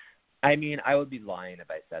question. I mean, I would be lying if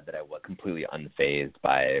I said that I was completely unfazed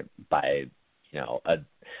by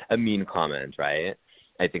a mean comment, right?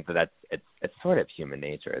 I think it's sort of human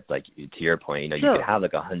nature. It's like, to your point, Sure. You could have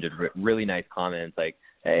like 100 really nice comments, like,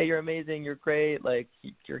 hey, you're amazing, you're great, like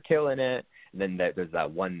you're killing it, and then there's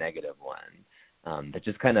that one negative one that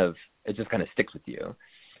just kind of sticks with you.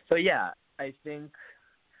 So yeah, I think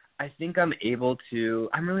I'm able to.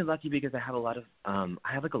 I'm really lucky because I have a lot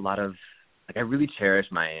of I really cherish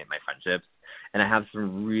my friendships, and I have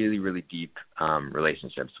some really, really deep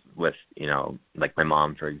relationships with, like my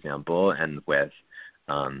mom, for example, and with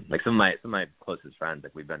like some of my closest friends.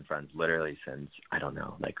 Like, we've been friends literally since, I don't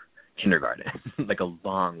know, like kindergarten, like a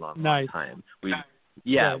long time. We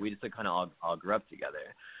just like kind of all grew up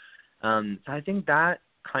together. So I think that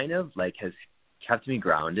kind of like has kept me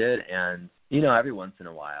grounded, and every once in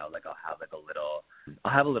a while, like I'll have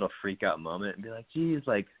a little freak out moment and be like, geez,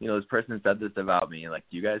 like, this person said this about me. Like,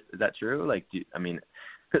 do you guys, is that true? Like,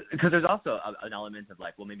 because there's also an element of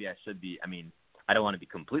like, well, maybe I should be, I don't want to be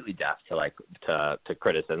completely deaf to like, to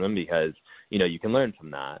criticism, because, you can learn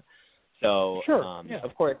from that. So, sure,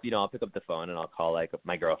 of course, I'll pick up the phone and I'll call like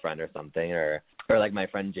my girlfriend or something, or like my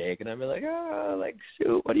friend Jake, and I'll be like, oh, like,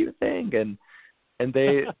 shoot, what do you think? And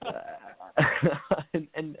they,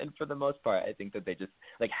 and for the most part, I think that they just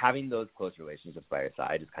like having those close relationships by your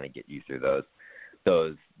side just kind of get you through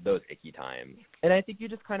those icky times. And I think you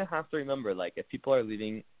just kind of have to remember, like, if people are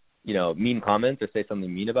leaving, mean comments or say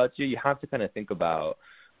something mean about you, you have to kind of think about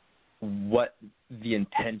what the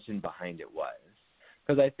intention behind it was.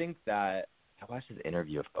 Because I think that I watched this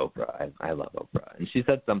interview of Oprah. I love Oprah, and she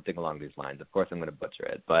said something along these lines. Of course, I'm going to butcher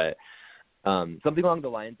it, but something along the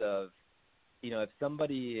lines of, if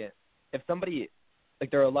somebody,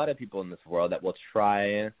 like, there are a lot of people in this world that will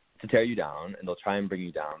try to tear you down, and they'll try and bring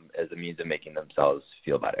you down as a means of making themselves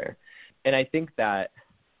feel better. And I think that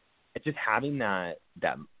it's just having that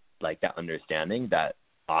understanding that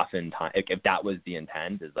oftentimes, if that was the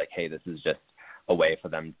intent, is like, hey, this is just a way for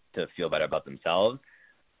them to feel better about themselves,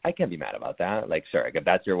 I can't be mad about that. Like, sure, if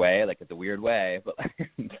that's your way, like, it's a weird way, but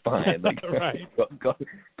it's fine. Like, right.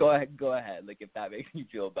 Go ahead. Like, if that makes you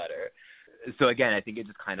feel better. So again, I think it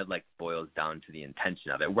just kind of like boils down to the intention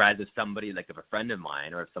of it. Whereas if somebody, like if a friend of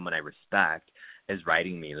mine or if someone I respect is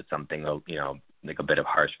writing me with something, like a bit of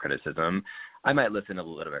harsh criticism, I might listen a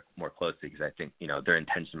little bit more closely, because I think, their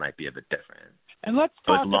intention might be a bit different. And let's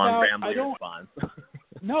so talk it's a long, about, rambling response.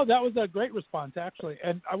 No, that was a great response, actually.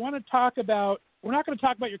 And I want to talk about, we're not going to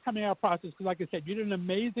talk about your coming out process, because like I said, you did an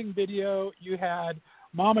amazing video. You had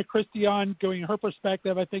Mama Christie on giving her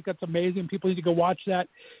perspective. I think that's amazing. People need to go watch that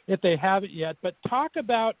if they haven't yet. But talk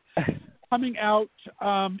about coming out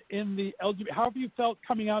in the LGBT, how have you felt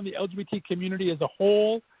coming out in the LGBT community as a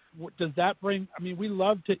whole? Does that bring, we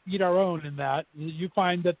love to eat our own in that. You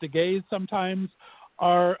find that the gays sometimes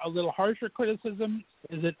are a little harsher criticism?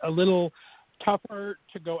 Is it a little tougher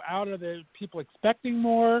to go out? Are there people expecting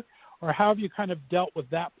more? Or how have you kind of dealt with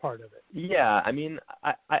that part of it? Yeah,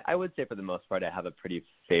 I would say for the most part I have a pretty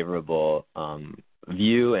favorable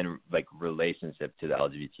view and like relationship to the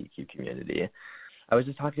LGBTQ community. I was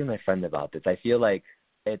just talking to my friend about this. I feel like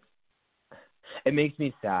it makes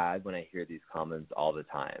me sad when I hear these comments all the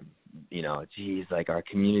time. Geez, like, our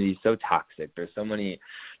community is so toxic. There's so many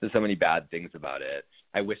bad things about it.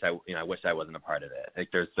 I wish I wasn't a part of it. Like,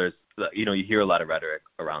 there's you hear a lot of rhetoric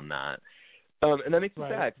around that. And that makes me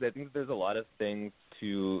sad, because I think there's a lot of things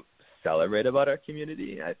to celebrate about our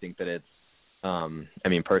community. I think that it's,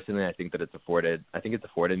 personally, I think that it's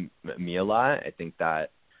afforded me a lot. I think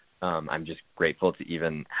that I'm just grateful to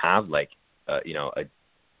even have like,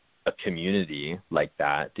 a community like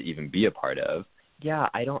that to even be a part of. Yeah,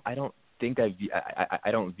 I don't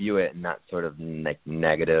view it in that sort of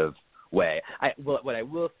negative way. What I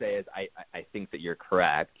will say is I think that you're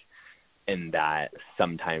correct in that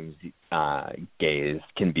sometimes gays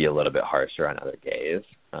can be a little bit harsher on other gays,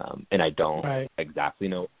 and I don't exactly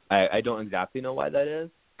know. I don't exactly know why that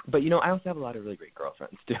is. But I also have a lot of really great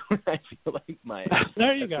girlfriends too. I feel like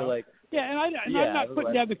there you go. And I'm not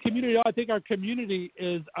putting down the community at all. I think our community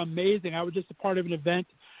is amazing. I was just a part of an event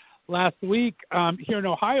last week here in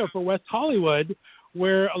Ohio for West Hollywood,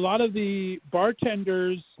 where a lot of the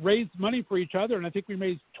bartenders raised money for each other, and I think we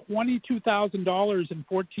raised $22,000 in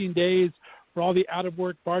 14 days for all the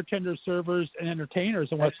out-of-work bartenders, servers, and entertainers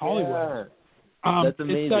in West Hollywood. That's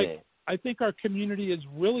amazing. I think our community is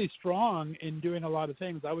really strong in doing a lot of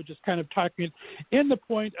things. I was just kind of talking in the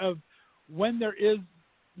point of when there is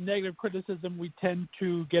negative criticism, we tend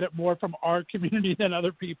to get it more from our community than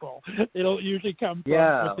other people. It'll usually come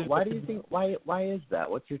from Why do you think? Why is that?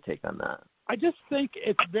 What's your take on that? I just think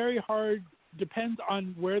it's very hard. Depends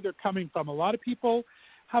on where they're coming from. A lot of people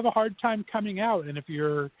have a hard time coming out, and if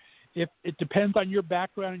it depends on your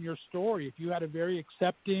background and your story. If you had a very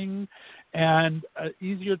accepting and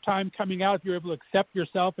easier time coming out, if you're able to accept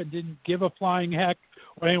yourself and didn't give a flying heck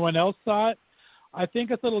what anyone else thought, I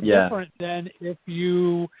think it's a little different than if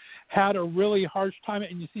you had a really harsh time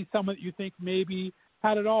and you see someone that you think maybe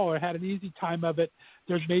had it all or had an easy time of it.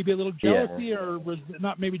 There's maybe a little jealousy or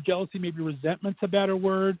not maybe jealousy, maybe resentment's a better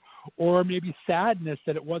word, or maybe sadness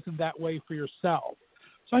that it wasn't that way for yourself.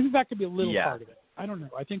 So I think that could be a little part of it. I don't know.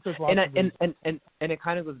 I think there's lots of reasons. And it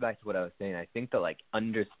kind of goes back to what I was saying. I think that, like,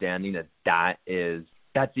 understanding that's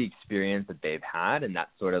the experience that they've had, and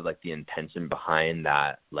that's sort of like the intention behind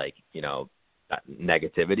that, like, you know, that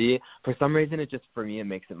negativity. For some reason, it just, for me, it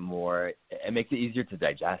makes it easier to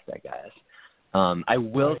digest, I guess. I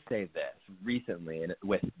will say this recently, and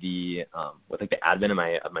with the advent of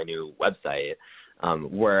my new website,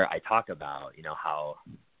 where I talk about, you know, how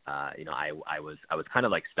I was kind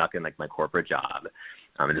of like stuck in like my corporate job,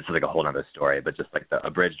 and this is like a whole other story, but just like the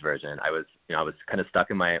abridged version. I was kind of stuck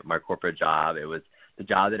in my corporate job. It was the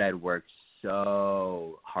job that I had worked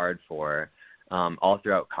so hard for all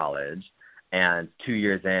throughout college, and 2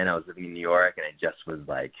 years in, I was living in New York, and I just was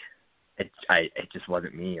like, it just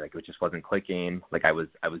wasn't me. Like, it just wasn't clicking. Like, I was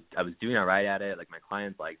doing all right at it. Like, my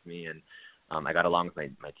clients liked me, and I got along with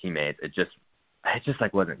my teammates. It just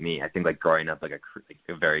like wasn't me. I think, like, growing up like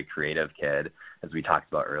a very creative kid, as we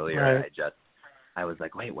talked about earlier, I was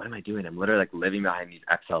like, wait, what am I doing? I'm literally like living behind these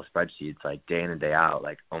Excel spreadsheets like day in and day out.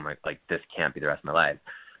 Like, oh my, like, this can't be the rest of my life.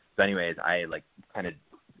 So anyways, I like kind of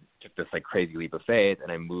took this like crazy leap of faith,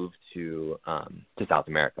 and I moved to South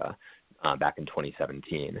America back in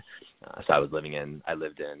 2017. So I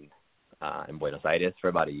lived in Buenos Aires for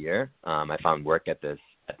about a year. I found work at this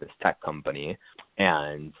tech company,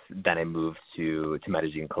 and then I moved to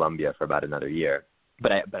Medellin, Colombia for about another year.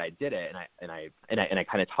 But I did it, and I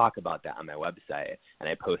kind of talk about that on my website, and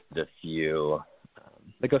I posted a few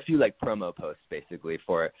promo posts basically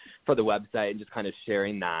for the website, and just kind of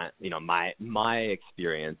sharing that, you know, my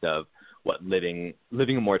experience of what living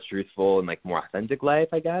a more truthful and like more authentic life,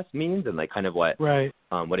 I guess, means, and like kind of what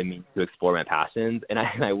it means to explore my passions. And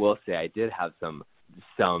I will say I did have some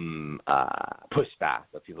pushback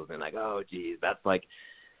of people being like, oh geez, that's like,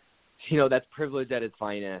 you know, that's privilege at its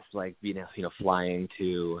finest, like being able to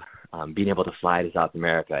fly to South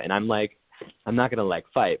America. And I'm like, I'm not gonna like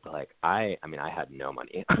fight, but like I had no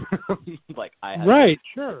money. Like I had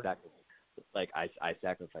I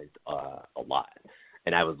sacrificed a lot,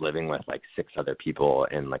 and I was living with like 6 other people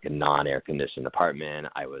in like a non-air conditioned apartment.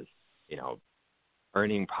 I was, you know,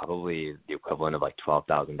 earning probably the equivalent of like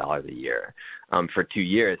 $12,000 a year for 2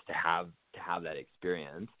 years to have that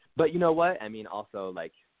experience. But you know what? I mean, also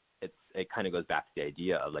like it kind of goes back to the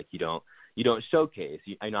idea of like you don't showcase.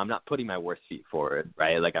 I know I'm not putting my worst feet forward,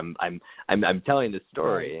 right? Like I'm telling the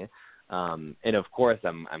story, and of course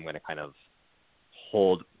I'm going to kind of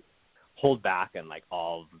hold back on like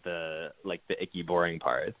all the like the icky, boring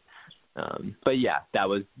parts. But yeah, that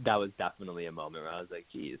was definitely a moment where I was like,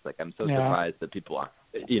 geez, like I'm so surprised that people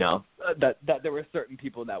aren't, you know, that there were certain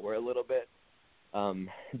people that were a little bit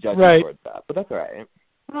judgy towards that, but that's all right.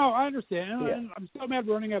 No, I understand. And I'm so mad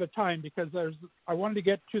we're running out of time because I wanted to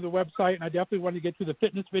get to the website, and I definitely wanted to get to the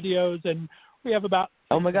fitness videos, and we have about...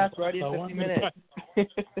 Oh, my gosh, we're already at 50 minutes.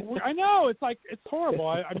 I know. It's like, it's horrible.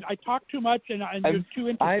 I talk too much, and you're too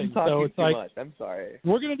interesting. I'm talking too much. I'm sorry.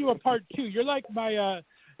 We're going to do a part 2. You're like my...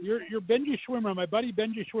 You're Benji Schwimmer. My buddy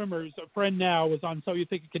Benji Schwimmer's a friend now, was on So You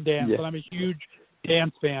Think You Can Dance, and I'm a huge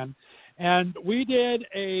dance fan. And we did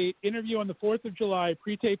a interview on the 4th of July,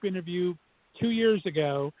 pre-tape interview 2 years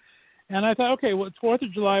ago, and I thought, okay, well, it's 4th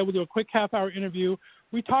of July, we'll do a quick half-hour interview.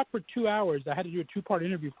 We talked for 2 hours. I had to do a 2-part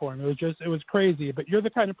interview for him. It was crazy. But you're the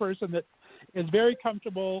kind of person that is very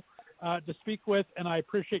comfortable to speak with, and I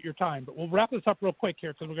appreciate your time. But we'll wrap this up real quick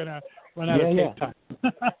here because we're going to run out of tape time.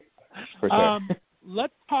 For sure.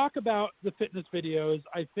 Let's talk about the fitness videos.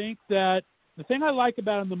 I think that the thing I like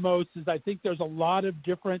about them the most is I think there's a lot of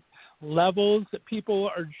different levels that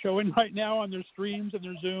people are showing right now on their streams and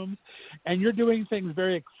their Zooms, and you're doing things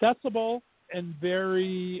very accessible and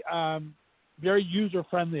very very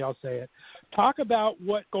user-friendly, I'll say it. Talk about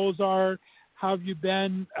what goals are, how have you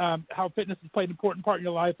been, how fitness has played an important part in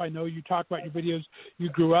your life. I know you talk about your videos, you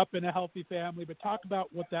grew up in a healthy family, but talk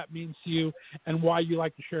about what that means to you and why you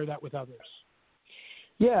like to share that with others.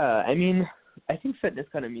 Yeah, I mean, I think fitness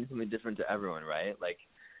kind of means something different to everyone, right? Like,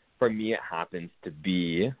 for me, it happens to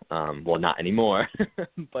be, well, not anymore,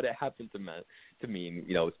 but it happened to me,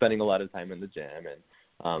 spending a lot of time in the gym,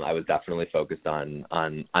 and I was definitely focused on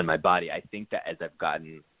my body. I think that as I've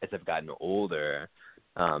gotten older,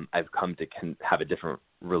 I've come to have a different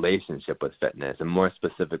relationship with fitness, and more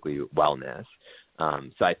specifically wellness.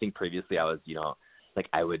 So I think previously I was,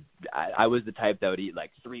 I was the type that would eat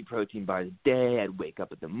 3 protein bars a day. I'd wake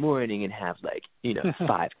up in the morning and have 5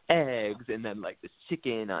 eggs, and then this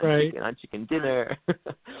chicken on chicken dinner.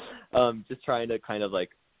 Just trying to kind of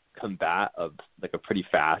combat a pretty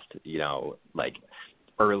fast,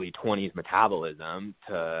 early 20s metabolism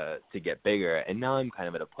to get bigger. And now I'm kind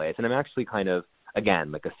of at a place, and I'm actually kind of,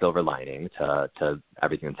 again, a silver lining to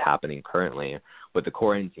everything that's happening currently with the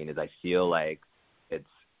quarantine, is I feel like it's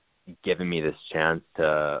given me this chance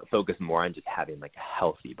to focus more on just having a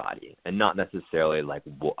healthy body, and not necessarily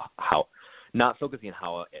not focusing on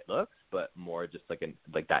how it looks, but more just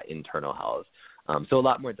that internal health. So a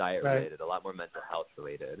lot more diet related, a lot more mental health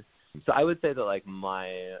related. So I would say that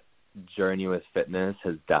my journey with fitness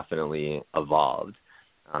has definitely evolved.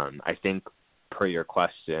 I think, per your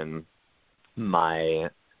question, my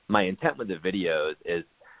intent with the videos is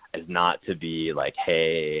not to be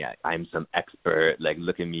hey, I'm some expert,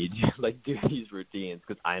 look at me do these routines,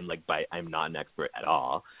 because I'm not an expert at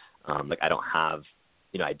all. I don't have,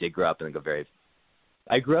 I did grow up in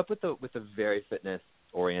I grew up with a very fitness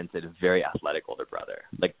oriented, very athletic older brother,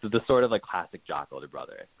 the sort of classic jock older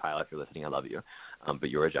brother. Kyle, if you're listening, I love you, but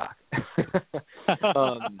you're a jock.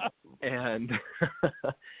 And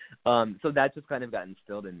so that just kind of got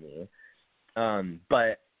instilled in me.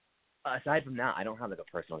 But aside from that, I don't have a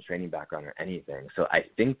personal training background or anything. So I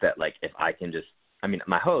think that if I can just,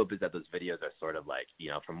 my hope is that those videos are sort of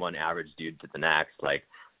from one average dude to the next,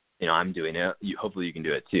 I'm doing it. Hopefully you can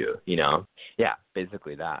do it too. Yeah,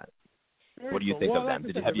 basically that. Very what do you cool. think well, of them?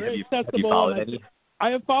 Like Have you accessible, followed any? I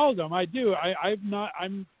have followed them. I do. I've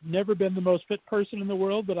never been the most fit person in the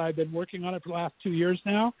world, but I've been working on it for the last 2 years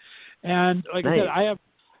now. And like nice. I said,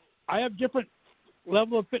 I have different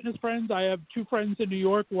level of fitness friends. I have 2 friends in New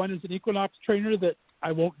York. One is an Equinox trainer that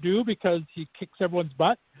I won't do because he kicks everyone's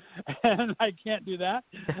butt, and I can't do that.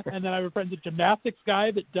 And then I have a friend, a gymnastics guy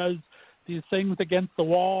that does these things against the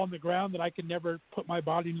wall on the ground that I can never put my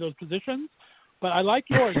body in those positions. But I like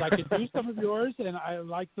yours. I can do some of yours, and I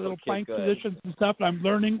like the little plank positions and stuff. And I'm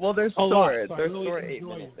learning. Well, there's a lot, so there's really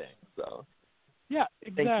 8-minute things. So yeah,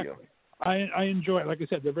 exactly. Thank you. I enjoy it. Like I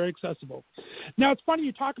said, they're very accessible. Now, it's funny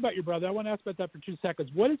you talk about your brother. I want to ask about that for 2 seconds.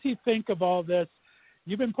 What does he think of all this?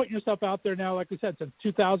 You've been putting yourself out there now, like I said, since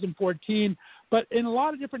 2014. But in a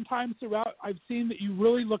lot of different times throughout, I've seen that you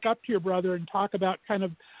really look up to your brother and talk about kind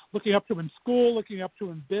of looking up to him in school, looking up to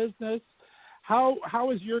him in business.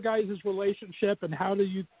 How is your guys' relationship, and how do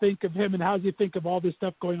you think of him, and how do you think of all this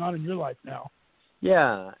stuff going on in your life now?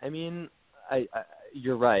 Yeah, I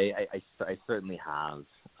you're right. I certainly have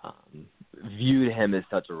viewed him as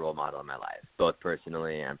such a role model in my life, both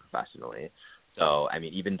personally and professionally. So,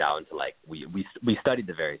 even down to we studied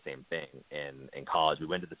the very same thing in college. We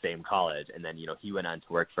went to the same college, and then, he went on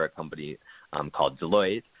to work for a company called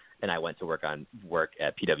Deloitte, and I went to work at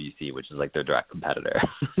PwC, which is their direct competitor.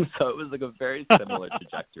 So it was a very similar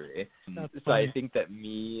trajectory. So I think that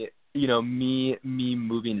me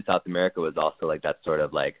moving to South America was also that sort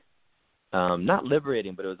of not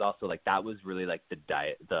liberating, but it was also that was really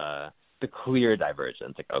the clear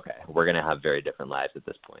divergence. Okay, we're gonna have very different lives at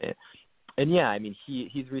this point. And yeah,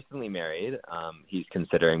 he's recently married. He's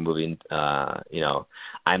considering moving. I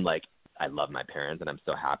love my parents, and I'm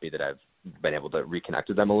so happy that I've been able to reconnect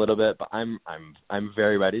with them a little bit. But I'm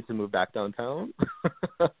very ready to move back downtown.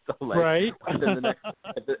 So right. within the next,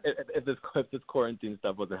 if this quarantine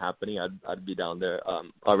stuff wasn't happening, I'd be down there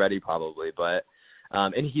already probably. But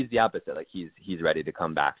and he's the opposite. He's ready to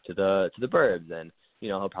come back to the burbs, and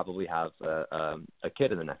he'll probably have a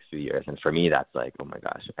kid in the next few years. And for me, that's oh my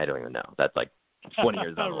gosh, I don't even know. That's 20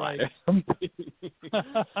 years down the line.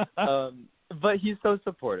 But he's so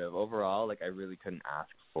supportive overall. I really couldn't ask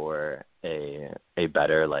for a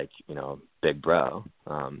better big bro.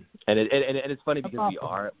 And it's funny because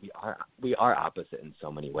we are opposite in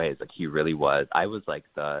so many ways. he really was. I was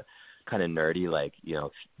the kind of nerdy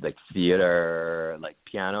theater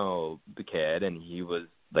piano kid, and he was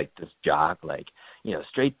this jock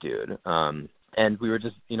straight dude. And we were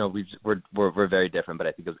just we're very different. But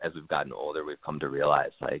I think as we've gotten older, we've come to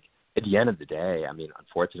realize at the end of the day,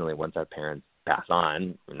 unfortunately, once our parents pass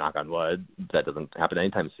on, knock on wood, that doesn't happen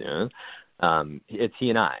anytime soon. It's he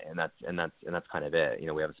and I, and that's kind of it.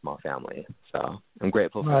 We have a small family, so I'm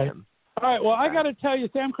grateful for him. All right. Well, I got to tell you,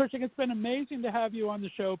 Sam Cushing, it's been amazing to have you on the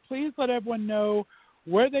show. Please let everyone know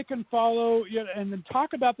where they can follow you, and then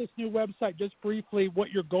talk about this new website just briefly, what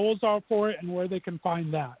your goals are for it and where they can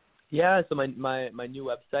find that. Yeah, so my new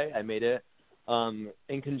website, I made it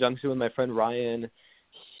in conjunction with my friend Ryan.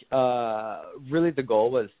 Really the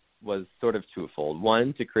goal was sort of twofold.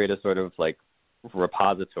 One, to create a sort of like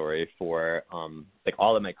repository for like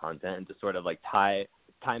all of my content and to sort of like tie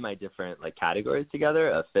my different like categories together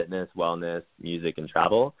of fitness, wellness, music, and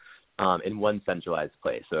travel in one centralized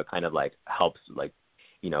place. So it kind of like helps like,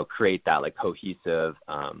 you know, create that like cohesive,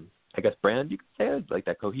 I guess brand, you could say, like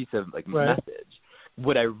that cohesive like message.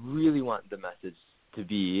 What I really want the message to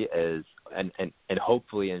be is, and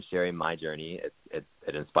hopefully in sharing my journey, it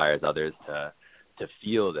inspires others to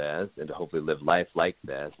feel this and to hopefully live life like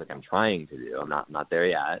this, like I'm trying to do. I'm not there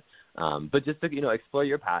yet, but just to, you know, explore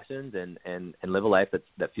your passions and live a life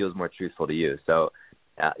that feels more truthful to you. So,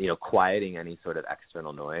 you know, quieting any sort of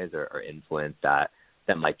external noise or influence that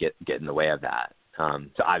might get in the way of that.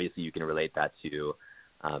 So obviously you can relate that to,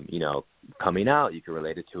 you know, coming out. You can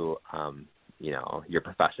relate it to, you know, your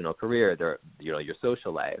professional career, you know, your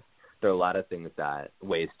social life. There are a lot of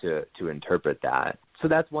ways to interpret that. So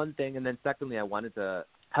that's one thing. And then secondly, I wanted to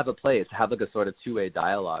have a place, have like a sort of two-way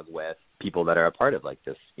dialogue with people that are a part of like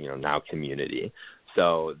this, you know, now community.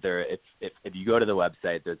 So if you go to the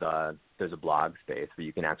website, there's a blog space where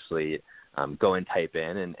you can actually go and type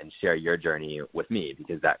in and share your journey with me,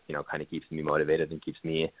 because that, you know, kind of keeps me motivated and keeps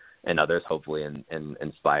me and others hopefully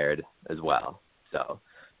inspired as well. So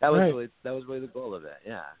that was really the goal of it,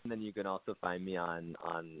 yeah. And then you can also find me on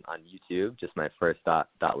YouTube, just my first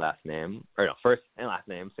last name, first and last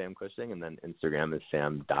name, Sam Cushing, and then Instagram is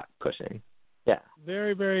sam.cushing. Yeah.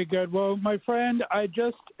 Very, very good. Well, my friend, I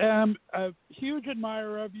just am a huge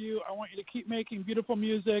admirer of you. I want you to keep making beautiful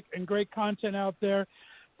music and great content out there.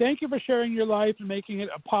 Thank you for sharing your life and making it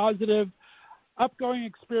a positive, upgoing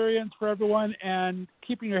experience for everyone and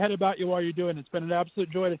keeping your head about you while you're doing it. It's been an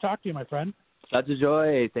absolute joy to talk to you, my friend. Such a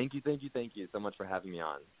joy. Thank you so much for having me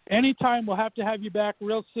on. Anytime. We'll have to have you back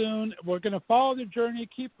real soon. We're going to follow the journey.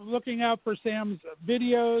 Keep looking out for Sam's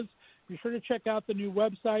videos. Be sure to check out the new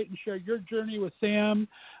website and share your journey with Sam.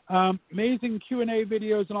 Amazing Q&A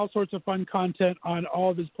videos and all sorts of fun content on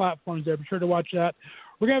all of his platforms there. Be sure to watch that.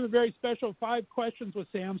 We're going to have a very special 5 questions with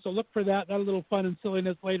Sam, so look for that. That's a little fun and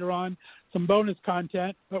silliness later on, some bonus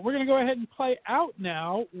content. But we're going to go ahead and play out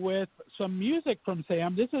now with some music from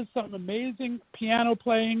Sam. This is some amazing piano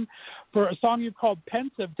playing for a song you've called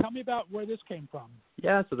Pensive. Tell me about where this came from.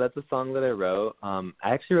 Yeah, so that's a song that I wrote. I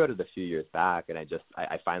actually wrote it a few years back, and I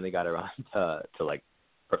finally got around to like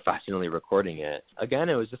professionally recording it. Again,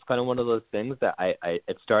 it was just kind of one of those things that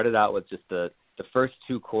it started out with just the first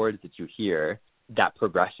 2 chords that you hear, that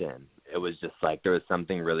progression. It was just like there was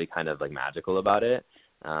something really kind of like magical about it.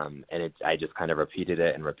 And I just kind of repeated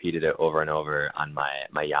it over and over on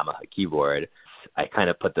my Yamaha keyboard. I kind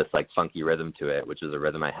of put this like funky rhythm to it, which is a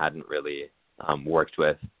rhythm I hadn't really worked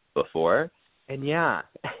with before. And yeah,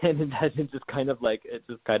 and it just kind of was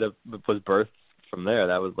birthed from there.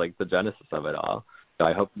 That was like the genesis of it all. So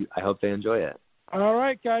I hope they enjoy it. All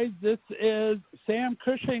right, guys, this is Sam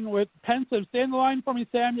Cushing with Pensive. Stay on the line for me,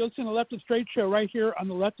 Sam. You'll listen to the Left of Str8 show right here on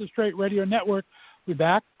the Left of Str8 Radio Network. We'll be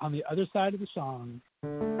back on the other side of the song.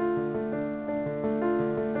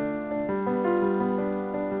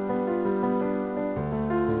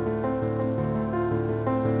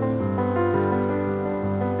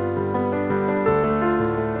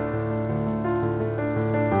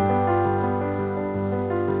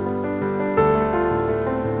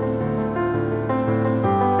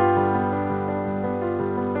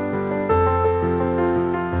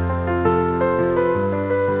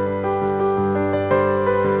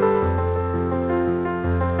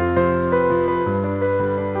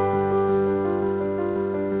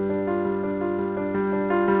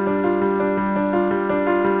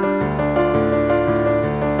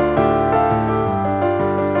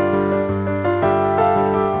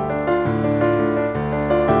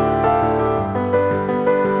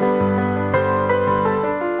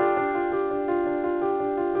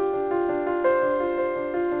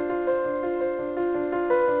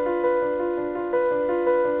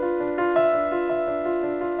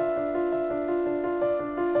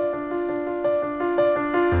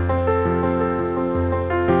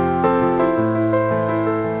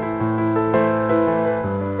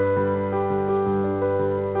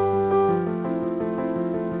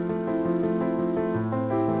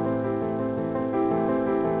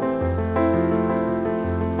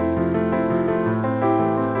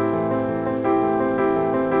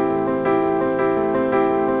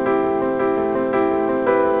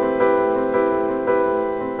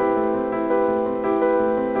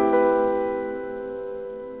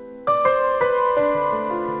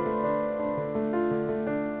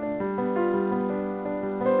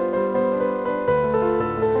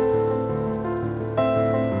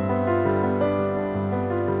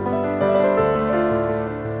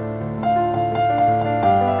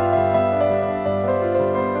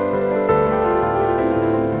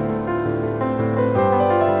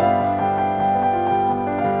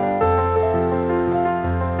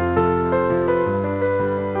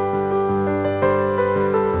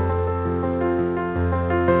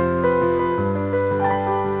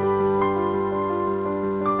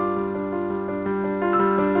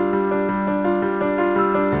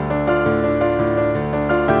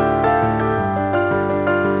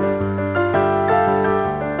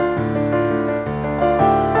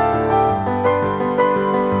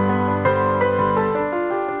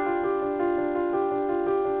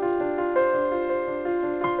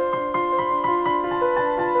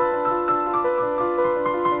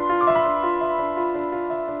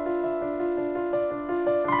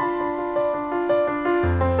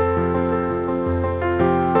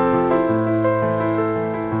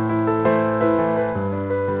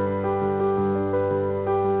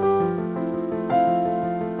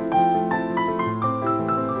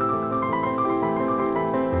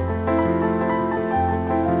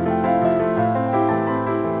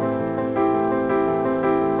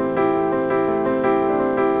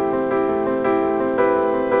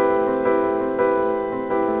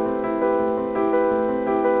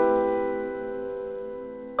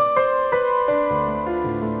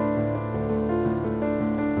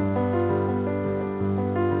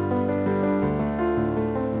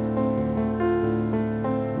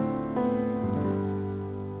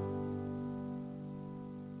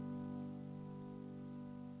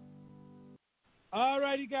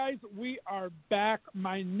 righty, guys, we are back.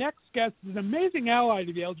 My next guest is an amazing ally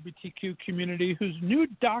to the LGBTQ community whose new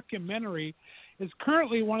documentary is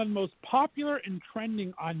currently one of the most popular and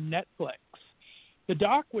trending on Netflix. The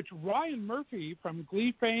doc, which Ryan Murphy from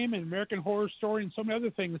Glee fame and American Horror Story and so many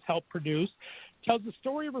other things helped produce, tells the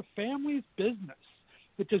story of her family's business.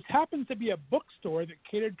 It just happens to be a bookstore that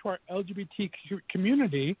catered to our LGBT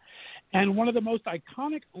community and one of the most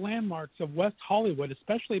iconic landmarks of West Hollywood,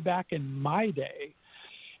 especially back in my day.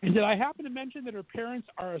 And did I happen to mention that her parents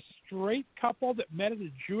are a straight couple that met at a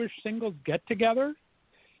Jewish singles get-together?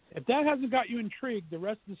 If that hasn't got you intrigued, the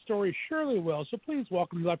rest of the story surely will. So please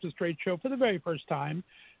welcome to the Left of Str8 show for the very first time,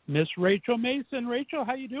 Miss Rachel Mason. Rachel,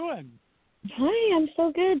 how you doing? Hi, I'm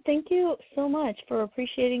so good. Thank you so much for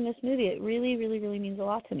appreciating this movie. It really, really, really means a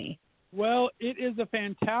lot to me. Well, it is a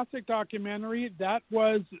fantastic documentary. That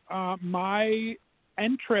was my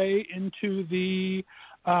entree into the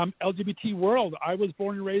LGBT world. I was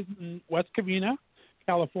born and raised in West Covina,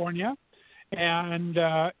 California, and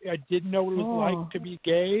I didn't know what it was like to be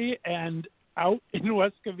gay and out in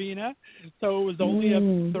West Covina. So it was only a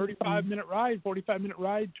 45-minute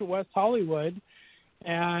ride to West Hollywood.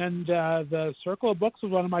 And the Circle of Books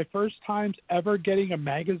was one of my first times ever getting a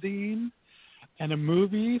magazine and a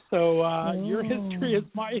movie. So your history is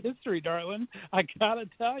my history, darling. I gotta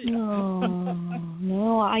tell you.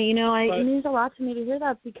 It means a lot to me to hear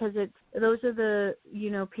that because those are the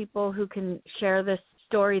people who can share this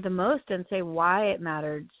story the most and say why it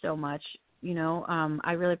mattered so much.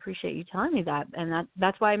 I really appreciate you telling me that, and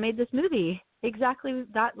that's why I made this movie. Exactly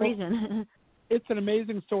that reason. It's an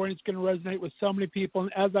amazing story, and it's going to resonate with so many people.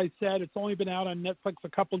 And as I said, it's only been out on Netflix a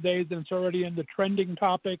couple of days, and it's already in the trending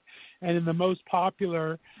topic and in the most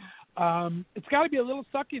popular. It's got to be a little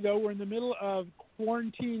sucky, though. We're in the middle of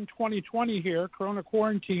quarantine 2020 here, Corona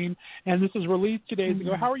quarantine, and this was released 2 days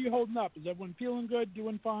ago. How are you holding up? Is everyone feeling good,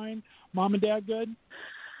 doing fine? Mom and Dad good?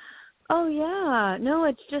 Oh, yeah. No,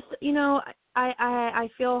 it's just, I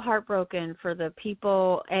feel heartbroken for the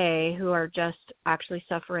people, who are just actually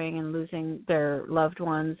suffering and losing their loved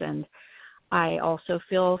ones. And I also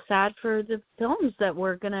feel sad for the films that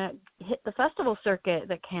were going to hit the festival circuit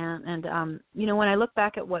that can't. And, when I look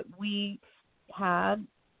back at what we had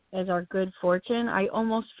as our good fortune, I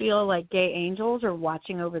almost feel like gay angels are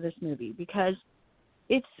watching over this movie because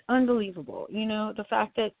it's unbelievable. The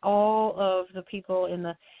fact that all of the people in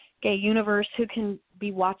the gay universe who can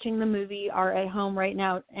be watching the movie are at home right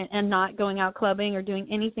now and not going out clubbing or doing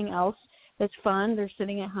anything else that's fun. They're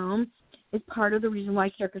sitting at home is part of the reason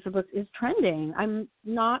why Circus of Books is trending. I'm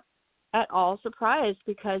not at all surprised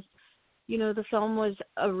because, the film was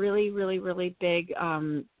a really, really, really big,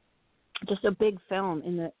 just a big film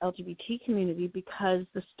in the LGBT community because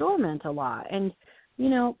the store meant a lot. And,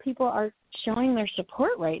 people are showing their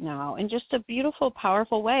support right now in just a beautiful,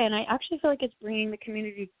 powerful way. And I actually feel like it's bringing the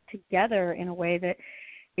community together in a way that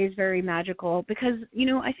is very magical because,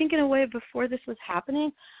 I think in a way before this was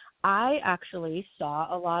happening, I actually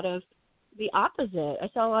saw a lot of the opposite. I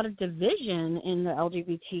saw a lot of division in the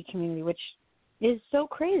LGBT community, which is so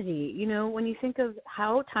crazy. When you think of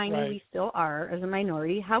how tiny we still are as a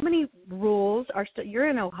minority, how many rules are still, you're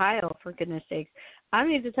in Ohio, for goodness sakes. I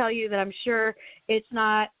don't need to tell you that I'm sure it's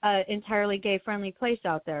not an entirely gay-friendly place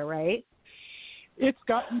out there, right? It's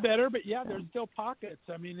gotten better, but yeah, there's still pockets.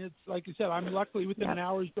 I mean, it's like you said, I'm luckily within an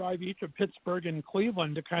hour's drive each of Pittsburgh and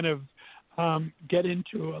Cleveland to kind of get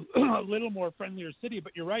into a little more friendlier city.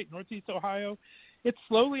 But you're right, Northeast Ohio, it's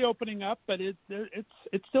slowly opening up, but it's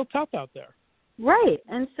still tough out there. Right,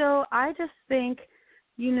 and so I just think,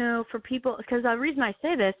 for people, because the reason I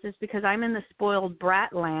say this is because I'm in the spoiled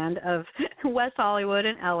brat land of West Hollywood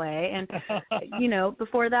and L.A., and,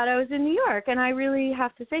 before that I was in New York, and I really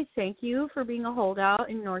have to say thank you for being a holdout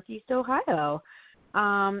in Northeast Ohio.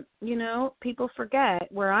 People forget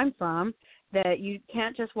where I'm from that you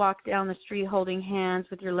can't just walk down the street holding hands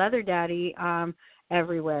with your leather daddy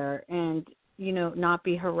everywhere and, not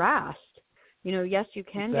be harassed. Yes, you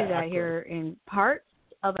can do that here in parts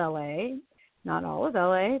of L.A., not all of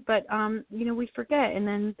L.A., but, we forget, and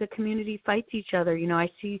then the community fights each other. I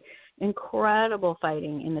see incredible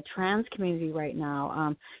fighting in the trans community right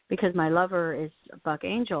now because my lover is Buck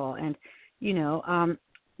Angel, and,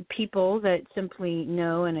 people that simply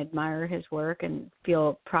know and admire his work and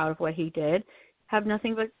feel proud of what he did have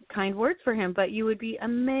nothing but kind words for him, but you would be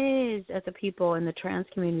amazed at the people in the trans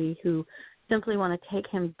community who simply want to take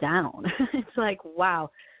him down. It's like, wow,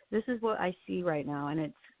 this is what I see right now,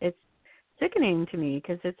 and it's sickening to me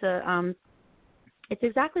because it's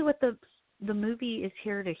exactly what the movie is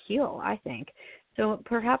here to heal. I think So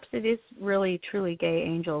perhaps it is really, truly gay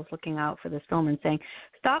angels looking out for this film and saying,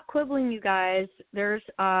 stop quibbling, you guys. There's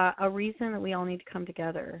a reason that we all need to come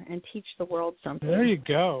together and teach the world something. There you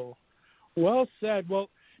go. Well said. Well,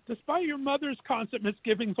 despite your mother's constant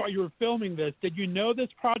misgivings while you were filming this, did you know this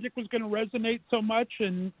project was going to resonate so much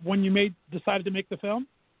and when you decided to make the film?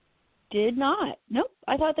 Did not. Nope.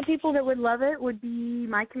 I thought the people that would love it would be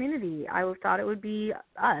my community. I thought it would be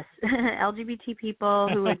us, LGBT people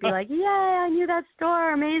who would be like, yay, I knew that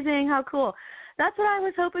store. Amazing. How cool. That's what I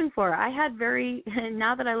was hoping for.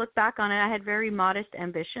 Now that I look back on it, I had very modest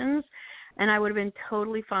ambitions, and I would have been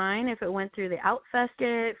totally fine if it went through the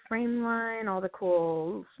Outfest, Frameline, all the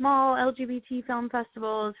cool small LGBT film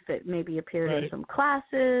festivals, if it maybe appeared in some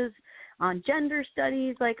classes on gender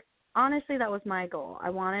studies. Like, honestly, that was my goal. I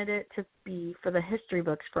wanted it to be for the history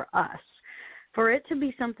books for us. For it to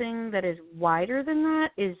be something that is wider than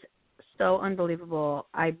that is so unbelievable.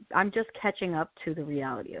 I'm just catching up to the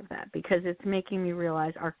reality of that because it's making me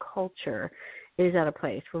realize our culture is at a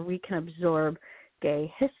place where we can absorb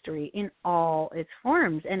gay history in all its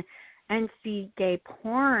forms and see gay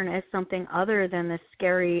porn as something other than the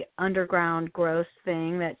scary underground gross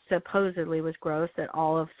thing that supposedly was gross that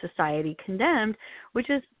all of society condemned, which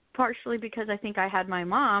is partially because I think I had my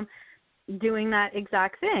mom doing that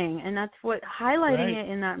exact thing. And that's what highlighting it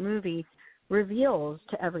in that movie reveals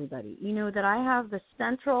to everybody. You know, that I have the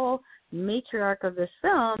central matriarch of this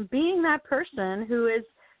film being that person who is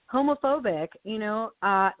homophobic,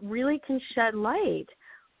 really can shed light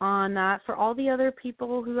on that for all the other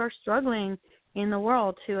people who are struggling in the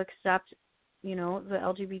world to accept, the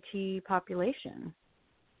LGBT population.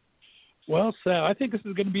 Well said. I think this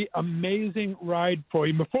is going to be an amazing ride for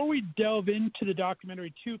you. Before we delve into the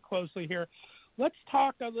documentary too closely here, let's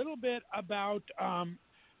talk a little bit about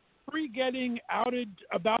getting outed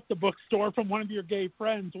about the bookstore from one of your gay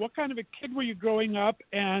friends. What kind of a kid were you growing up,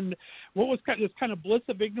 and what was this kind of bliss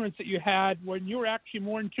of ignorance that you had when you were actually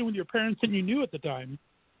more in tune with your parents than you knew at the time?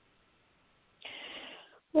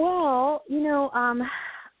 Well,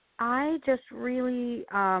 I just really,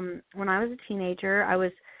 when I was a teenager, I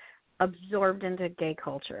was absorbed into gay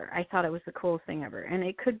culture. I thought it was the coolest thing ever. And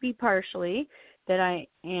it could be partially that I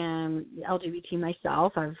am LGBT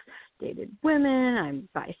myself. I've dated women. I'm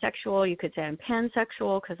bisexual. You could say I'm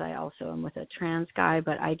pansexual because I also am with a trans guy.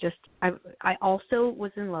 But I also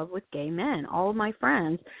was in love with gay men. All of my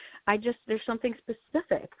friends, there's something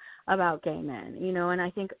specific about gay men, and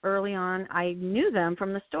I think early on I knew them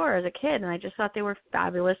from the store as a kid, and I just thought they were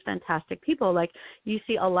fabulous, fantastic people. Like, you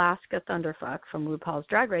see Alaska Thunderfuck from RuPaul's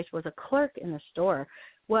Drag Race was a clerk in the store.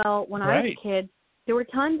 Well, when I was a kid, there were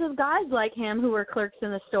tons of guys like him who were clerks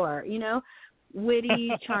in the store, witty,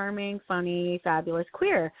 charming, funny, fabulous,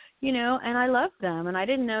 queer, and I loved them. And I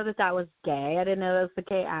didn't know that was gay. I didn't know that was the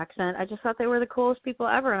gay accent. I just thought they were the coolest people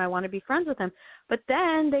ever, and I wanted to be friends with them. But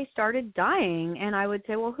then they started dying, and I would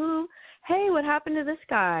say, well, hey, what happened to this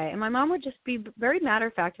guy? And my mom would just be very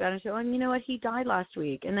matter-of-fact about it and say, well, you know what, he died last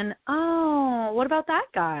week. And then, oh, what about that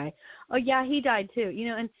guy? Oh, yeah, he died too,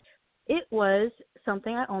 and it was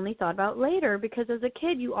something I only thought about later because as a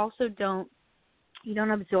kid you also don't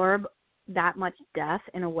absorb that much death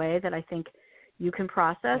in a way that I think you can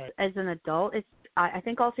process as an adult. I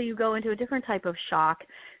think also you go into a different type of shock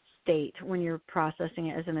state when you're processing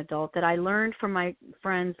it as an adult that I learned from my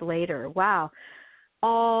friends later. Wow,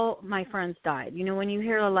 all my friends died. When you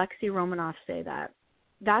hear Alexei Romanoff say that,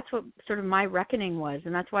 that's what sort of my reckoning was,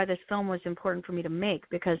 and that's why this film was important for me to make,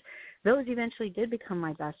 because those eventually did become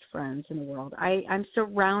my best friends in the world. I'm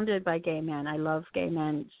surrounded by gay men. I love gay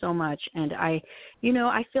men so much, and I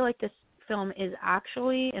feel like this film is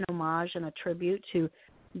actually an homage and a tribute to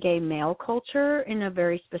gay male culture in a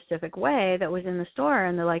very specific way that was in the store,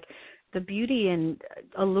 and the beauty and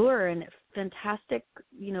allure and fantastic,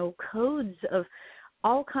 codes of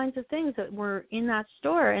all kinds of things that were in that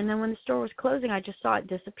store. And then when the store was closing, I just saw it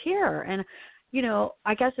disappear. And,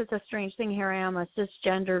 I guess it's a strange thing. Here I am, a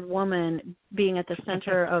cisgendered woman being at the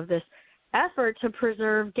center of this effort to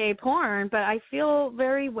preserve gay porn, but I feel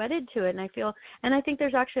very wedded to it. And I think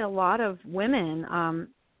there's actually a lot of women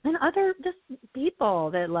and other just people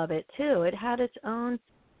that love it too. It had its own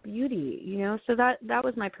beauty, so that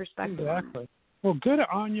was my perspective. Exactly. Well, good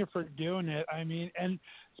on you for doing it. I mean, and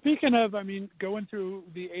speaking of, going through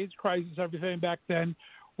the AIDS crisis, everything back then,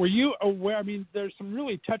 were you aware? There's some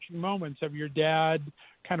really touching moments of your dad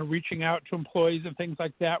kind of reaching out to employees and things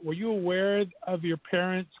like that. Were you aware of your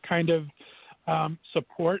parents' kind of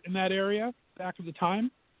support in that area back at the time?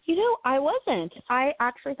 I wasn't. I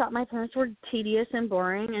actually thought my parents were tedious and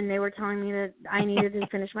boring, and they were telling me that I needed to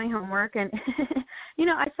finish my homework. And,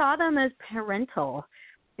 I saw them as parental.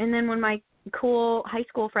 And then when my cool high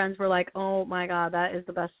school friends were like, oh my God, that is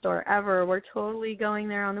the best store ever. We're totally going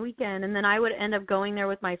there on the weekend. And then I would end up going there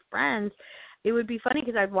with my friends. It would be funny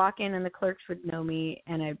because I'd walk in and the clerks would know me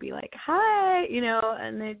and I'd be like, hi,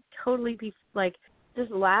 and they'd totally be like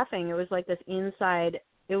just laughing. It was like this inside,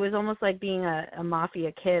 it was almost like being a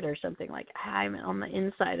mafia kid or something, like I'm on the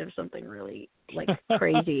inside of something really like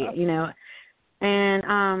crazy,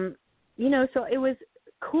 And, so it was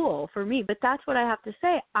cool for me, but that's what I have to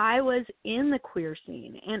say. I was in the queer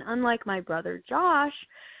scene, and unlike my brother Josh,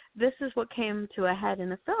 this is what came to a head in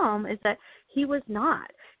the film, is that he was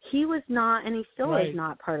not, and he still is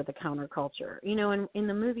not part of the counterculture. In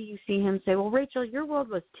the movie you see him say, well, Rachel, your world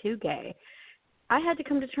was too gay. I had to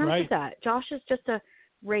come to terms with that. Josh is just a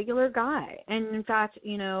regular guy. And in fact,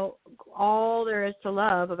 all there is to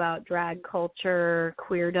love about drag culture,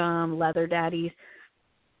 queerdom, leather daddies,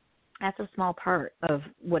 that's a small part of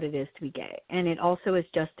what it is to be gay. And it also is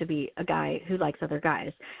just to be a guy who likes other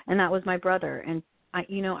guys. And that was my brother. And I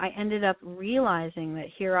ended up realizing that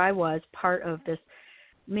here I was part of this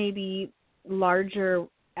maybe larger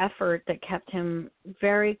effort that kept him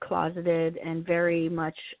very closeted and very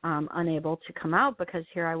much unable to come out, because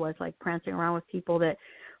here I was like prancing around with people that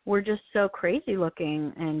were just so crazy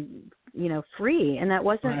looking and, free. And that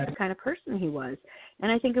wasn't the kind of person he was.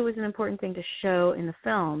 And I think it was an important thing to show in the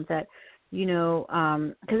film that,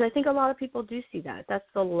 because I think a lot of people do see that. That's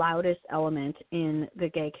the loudest element in the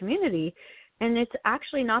gay community. And it's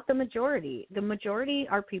actually not the majority. The majority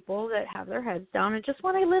are people that have their heads down and just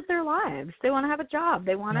want to live their lives. They want to have a job.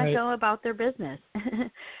 They want to go about their business.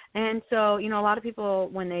 And so, a lot of people,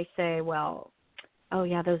 when they say, well, oh,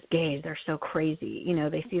 yeah, those gays, they're so crazy.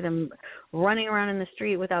 They see them running around in the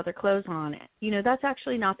street without their clothes on. That's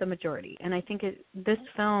actually not the majority. And I think this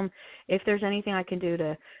film, if there's anything I can do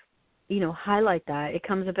to, highlight that, it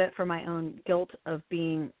comes a bit from my own guilt of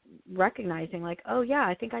recognizing like, oh, yeah,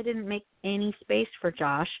 I think I didn't make any space for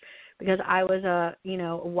Josh because I was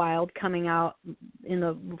wild coming out in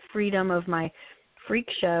the freedom of my freak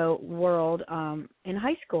show world in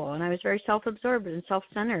high school, and I was very self-absorbed and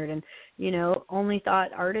self-centered, and only thought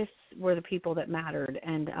artists were the people that mattered.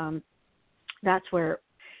 And that's where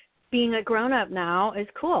being a grown-up now is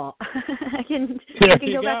cool. I can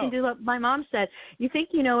go back and do what my mom said. You think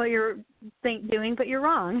you know what you're doing, but you're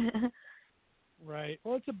wrong. Right.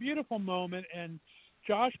 Well, it's a beautiful moment, and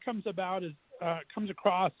Josh comes across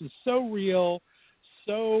as so real,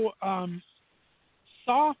 so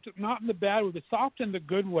soft, not in the bad way, but soft in the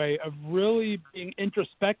good way, of really being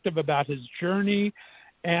introspective about his journey.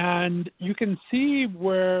 And you can see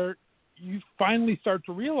where you finally start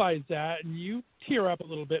to realize that, and you tear up a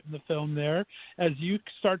little bit in the film there as you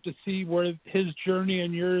start to see where his journey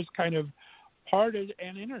and yours kind of parted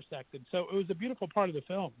and intersected. So it was a beautiful part of the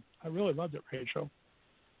film. I really loved it, Rachel.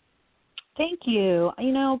 Thank you.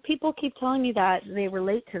 People keep telling me that they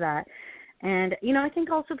relate to that. And, I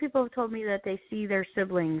think also people have told me that they see their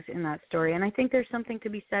siblings in that story. And I think there's something to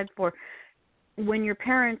be said for when your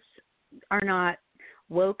parents are not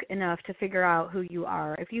woke enough to figure out who you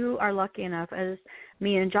are. If you are lucky enough, as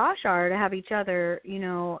me and Josh are, to have each other,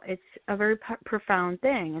 it's a very profound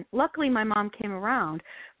thing. And luckily my mom came around,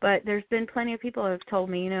 but there's been plenty of people who have told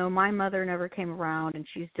me, my mother never came around and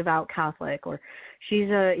she's devout Catholic or she's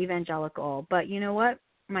a evangelical. But you know what?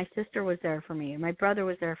 My sister was there for me. My brother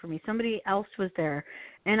was there for me. Somebody else was there.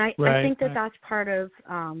 And I think that that's part of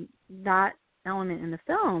that element in the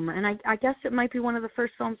film. And I guess it might be one of the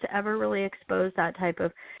first films to ever really expose that type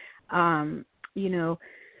of,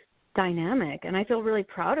 dynamic. And I feel really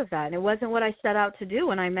proud of that. And it wasn't what I set out to do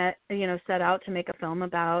when I set out to make a film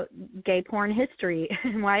about gay porn history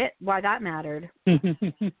and why that mattered.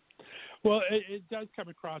 Well, it does come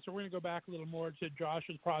across. So we're going to go back a little more to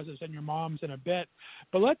Josh's process and your mom's in a bit.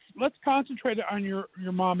 But let's concentrate on your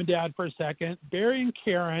mom and dad for a second. Barry and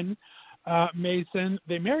Karen Mason,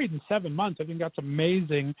 they married in 7 months. I think that's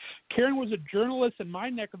amazing. Karen was a journalist in my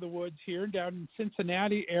neck of the woods here down in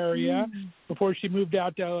Cincinnati area before she moved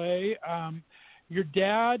out to L.A. Your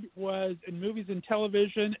dad was in movies and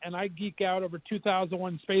television, and I geek out over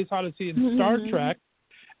 2001 Space Odyssey and Star Trek.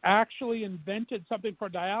 Actually invented something for a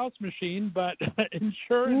dialysis machine, but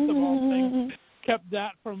insurance of all things kept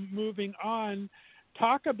that from moving on.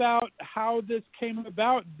 Talk about how this came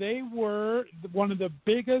about. They were one of the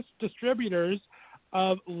biggest distributors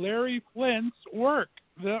of Larry Flint's work.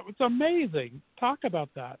 That was amazing. Talk about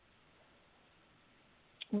that.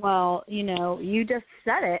 Well, you just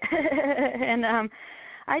said it. And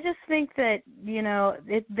I just think that,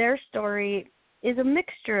 their story is a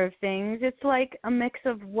mixture of things. It's like a mix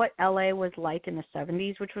of what LA was like in the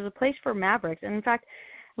 70s, which was a place for mavericks. And in fact,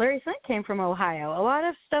 Larry Flint came from Ohio. A lot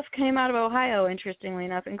of stuff came out of Ohio, interestingly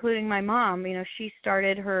enough, including my mom. You know, she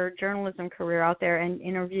started her journalism career out there and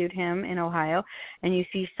interviewed him in Ohio. And you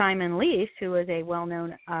see Simon Lease, who was a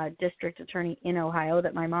well-known district attorney in Ohio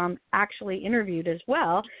that my mom actually interviewed as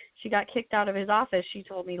well. She got kicked out of his office, she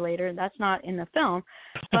told me later, and that's not in the film.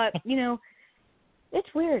 But, you know, it's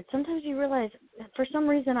weird. Sometimes you realize, for some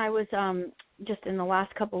reason I was just in the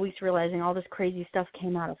last couple of weeks realizing all this crazy stuff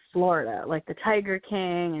came out of Florida, like the Tiger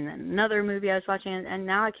King and then another movie I was watching, and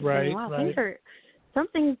now I keep thinking, wow, things are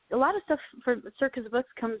a lot of stuff for Circus of Books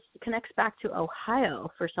connects back to Ohio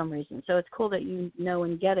for some reason. So it's cool that you know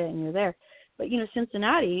and get it and you're there. But, you know,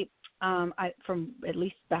 Cincinnati, from at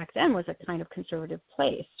least back then, was a kind of conservative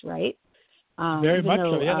place, right? Very much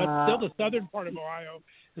so. Yeah, that's still the southern part of Ohio.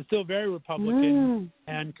 Is still very Republican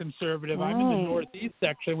and conservative. I'm in the northeast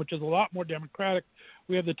section, which is a lot more Democratic.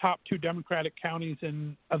 We have the top 2 Democratic counties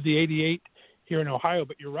of the 88 here in Ohio.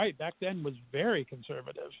 But you're right, back then was very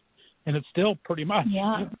conservative, and it's still pretty much.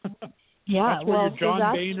 Yeah, yeah. That's where your John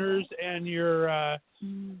Boehners and your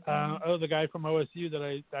the guy from OSU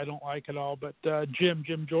that I don't like at all, but Jim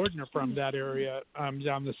Jordan are from that area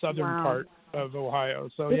down the southern part of Ohio.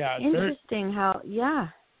 So it's interesting how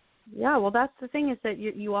Yeah, well, that's the thing is that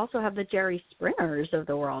you also have the Jerry Springers of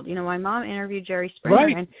the world. You know, my mom interviewed Jerry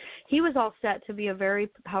Springer, and he was all set to be a very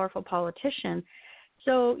powerful politician.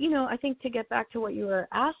 So, you know, I think to get back to what you were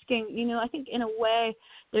asking, you know, I think in a way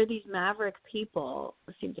there are these maverick people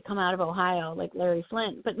who seem to come out of Ohio, like Larry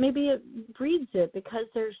Flint, but maybe it breeds it because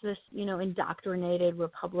there's this, you know, indoctrinated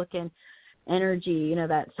Republican energy, you know,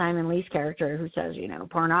 that Simon Lease character who says, you know,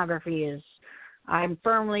 pornography is, I'm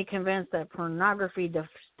firmly convinced that pornography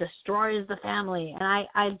destroys the family. And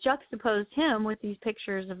I juxtaposed him with these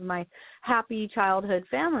pictures of my happy childhood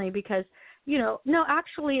family because, you know, no,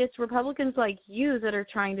 actually it's Republicans like you that are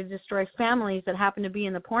trying to destroy families that happen to be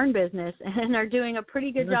in the porn business and are doing a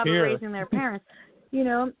pretty good job of raising their parents. You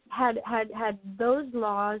know, had those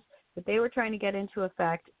laws that they were trying to get into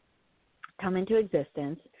effect come into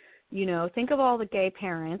existence, you know, think of all the gay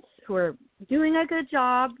parents who are doing a good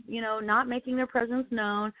job, you know, not making their presence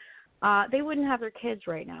known. They wouldn't have their kids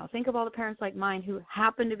right now. Think of all the parents like mine who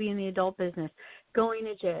happen to be in the adult business going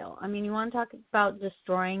to jail. I mean, you want to talk about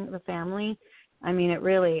destroying the family? I mean, it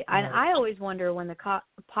really, I always wonder when the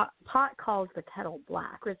pot calls the kettle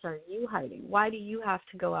black, which are you hiding? Why do you have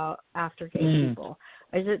to go out after gay people?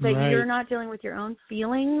 Is it that you're not dealing with your own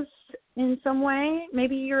feelings in some way?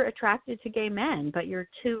 Maybe you're attracted to gay men, but you're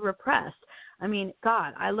too repressed. I mean,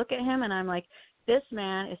 God, I look at him and I'm like, this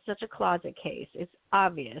man is such a closet case. It's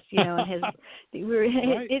obvious, you know, and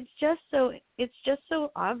it's just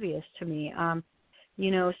so obvious to me. You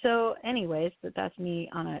know, so anyways, that's me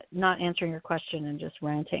on not answering your question and just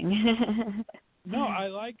ranting. No, I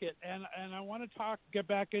like it. And I want to get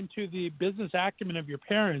back into the business acumen of your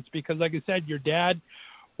parents because, like I said, your dad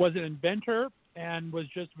was an inventor and was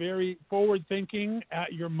just very forward thinking.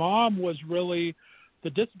 Your mom was really the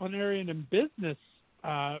disciplinarian and business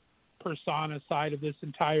persona side of this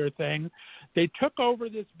entire thing. They took over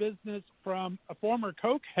this business from a former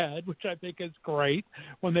cokehead, which I think is great,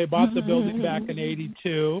 when they bought the building back in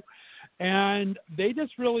 82. And they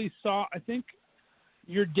just really saw, I think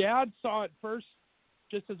your dad saw it first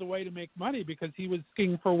just as a way to make money because he was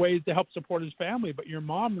looking for ways to help support his family. But your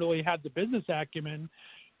mom really had the business acumen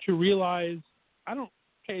to realize, I don't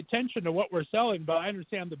pay attention to what we're selling, but I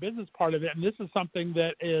understand the business part of it. And this is something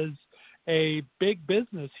that is a big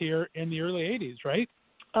business here in the early 80s, right?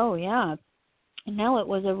 Oh, yeah. No, it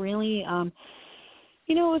was a really,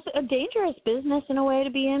 you know, it was a dangerous business in a way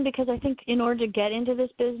to be in because I think in order to get into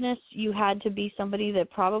this business, you had to be somebody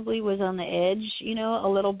that probably was on the edge, you know, a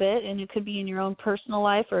little bit, and it could be in your own personal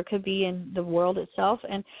life or it could be in the world itself.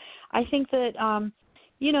 And I think that,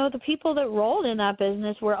 you know, the people that rolled in that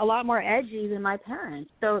business were a lot more edgy than my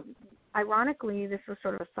parents. So ironically, this was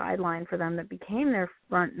sort of a sideline for them that became their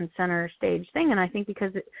front and center stage thing. And I think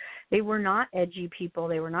because they were not edgy people,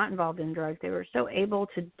 they were not involved in drugs, they were so able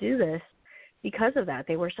to do this because of that.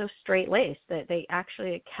 They were so straight-laced that they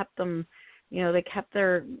actually kept them, you know, they kept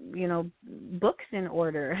their, you know, books in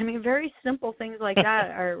order. I mean, very simple things like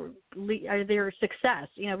that are their success.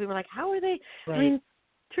 You know, people are like, how are they? Right. I mean,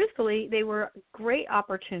 truthfully, they were great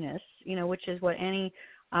opportunists, you know, which is what any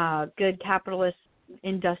good capitalist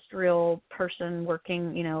industrial person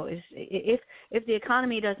working, you know, is if the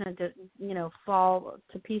economy doesn't, you know, fall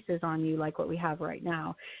to pieces on you like what we have right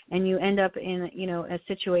now, and you end up in, you know, a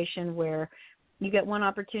situation where you get one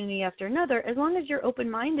opportunity after another. As long as you're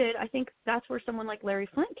open-minded, I think that's where someone like Larry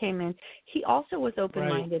Flint came in. He also was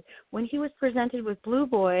open-minded. Right. When he was presented with Blue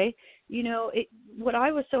Boy, you know, what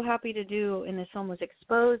I was so happy to do in this film was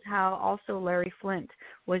expose how also Larry Flint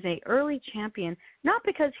was a early champion, not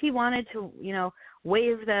because he wanted to, you know,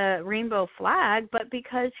 wave the rainbow flag, but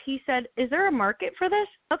because he said, is there a market for this?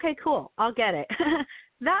 Okay, cool, I'll get it.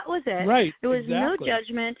 That was it. Right. There was exactly. no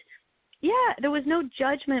judgment. Yeah, there was no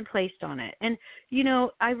judgment placed on it. And, you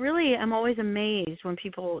know, I really am always amazed when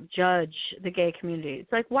people judge the gay community.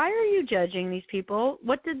 It's like, why are you judging these people?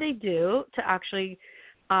 What did they do to actually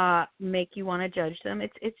make you want to judge them?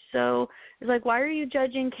 It's like, why are you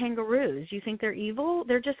judging kangaroos? You think they're evil?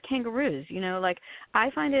 They're just kangaroos, you know? Like,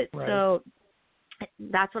 I find it right. so,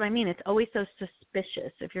 that's what I mean. It's always so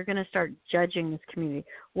suspicious if you're going to start judging this community.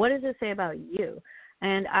 What does it say about you?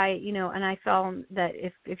 And I found that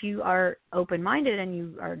if you are open-minded and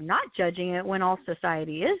you are not judging it when all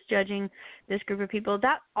society is judging this group of people,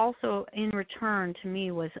 that also in return to me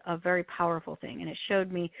was a very powerful thing. And it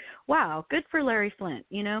showed me, wow, good for Larry Flint.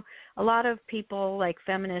 You know, a lot of people like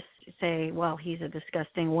feminists say, well, he's a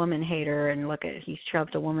disgusting woman hater and look at, he's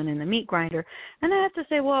shoved a woman in the meat grinder. And I have to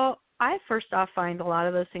say, well, I first off find a lot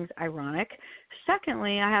of those things ironic.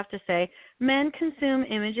 Secondly, I have to say men consume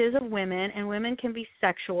images of women and women can be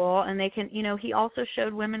sexual and they can, you know, he also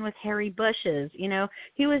showed women with hairy bushes. You know,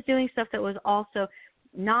 he was doing stuff that was also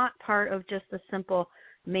not part of just the simple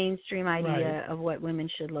mainstream idea of what women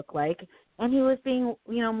should look like. And he was being,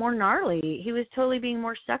 you know, more gnarly. He was totally being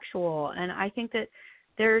more sexual. And I think that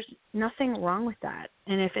there's nothing wrong with that.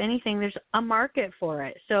 And if anything, there's a market for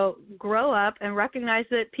it. So grow up and recognize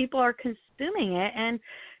that people are consuming it and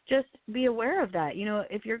just be aware of that. You know,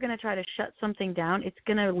 if you're going to try to shut something down, it's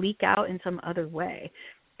going to leak out in some other way.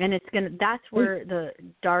 And that's where the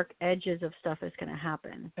dark edges of stuff is going to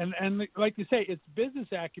happen. And like you say, it's business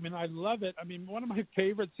acumen. I love it. I mean, one of my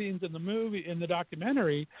favorite scenes in the movie, in the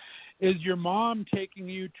documentary, is your mom taking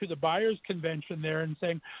you to the buyer's convention there and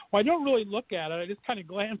saying, well, I don't really look at it. I just kind of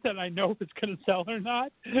glance at it and I know if it's going to sell or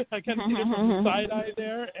not. I kind of see it from the side eye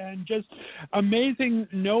there. And just amazing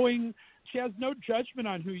knowing she has no judgment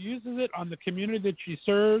on who uses it, on the community that she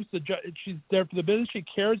serves. She's there for the business. She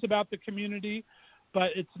cares about the community,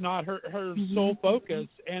 but it's not her sole focus.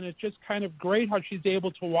 And it's just kind of great how she's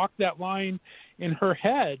able to walk that line in her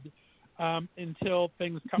head until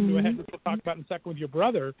things come to a head, which we'll talk about in a second with your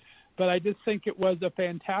brother. But I just think it was a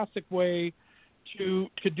fantastic way to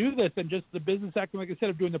do this, and just the business acumen, like I said,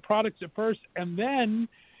 of doing the products at first, and then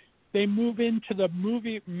they move into the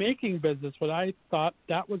movie making business. What I thought,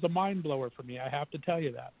 that was a mind blower for me. I have to tell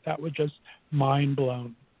you that. That was just mind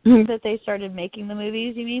blown. That they started making the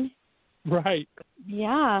movies, you mean? Right.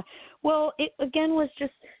 Yeah. Well, it again was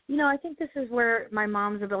just, you know, I think this is where my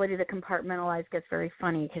mom's ability to compartmentalize gets very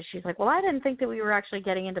funny, because she's like, well, I didn't think that we were actually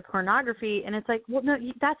getting into pornography. And it's like, well, no,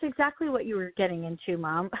 that's exactly what you were getting into,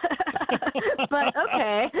 Mom. But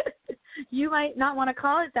okay, you might not want to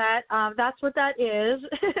call it that. That's what that is.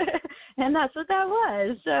 And that's what that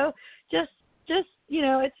was. So just, you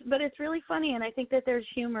know, it's really funny. And I think that there's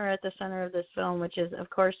humor at the center of this film, which is, of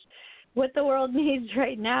course, what the world needs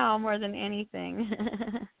right now more than anything.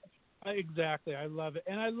 Exactly. I love it.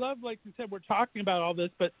 And I love, like you said, we're talking about all this,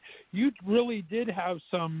 but you really did have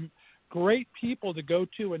some great people to go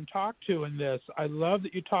to and talk to in this. I love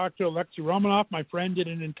that you talked to Alexei Romanoff. My friend did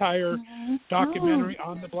an entire documentary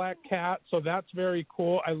on the Black Cat, so that's very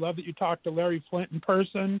cool. I love that you talked to Larry Flint in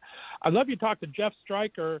person. I love you talked to Jeff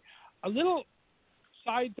Stryker. A little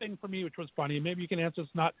side thing for me, which was funny, maybe you can answer this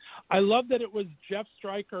not. I love that it was Jeff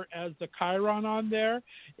Stryker as the Chiron on there.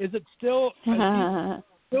 Is it still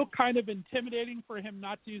kind of intimidating for him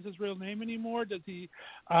not to use his real name anymore? Does he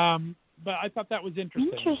but I thought that was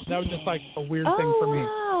interesting. That was just like a weird thing for me.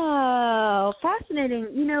 Oh, fascinating.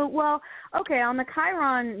 You know, well, okay, on the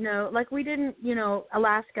Chiron note, like we didn't, you know,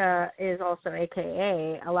 Alaska is also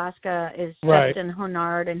AKA. Alaska is Justin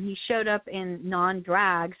Honard, and he showed up in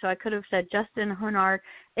non-drag, so I could have said Justin Honard,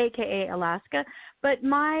 AKA Alaska. But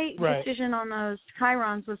my decision on those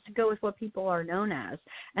Chirons was to go with what people are known as.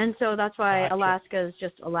 And so that's why Alaska is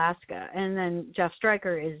just Alaska. And then Jeff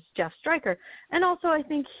Stryker is Jeff Stryker. And also I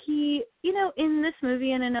think he, you know, in this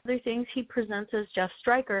movie and in other things, he presents as Jeff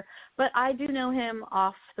Stryker. But I do know him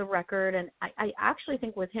off the record. And I actually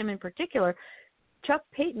think with him in particular, Chuck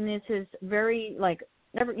Payton is his very, like,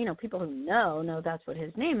 never, you know, people who know that's what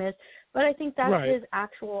his name is, but I think that's his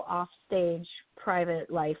actual offstage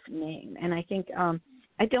private life name. And I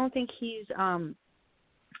don't think he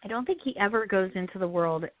ever goes into the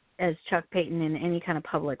world as Chuck Payton in any kind of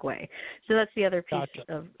public way. So that's the other piece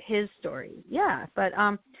Gotcha. of his story. Yeah, but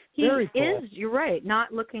he Very cool. is, you're right,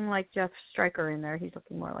 not looking like Jeff Stryker in there. He's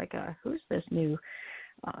looking more like who's this new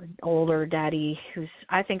older daddy who's,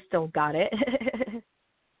 I think, still got it.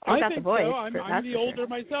 I got think the voice, so. I'm the older sure.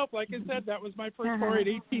 myself. Like I said, that was my first story at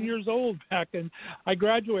 18 years old back, and I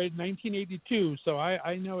graduated in 1982, so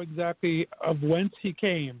I know exactly of whence he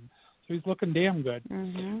came. So he's looking damn good.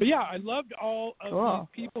 Mm-hmm. But yeah, I loved all of Cool.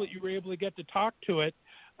 these people that you were able to get to talk to it.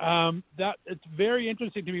 That it's very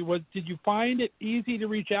interesting to me. Did you find it easy to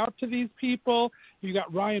reach out to these people? You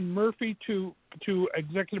got Ryan Murphy to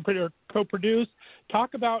executive produce, co-produce.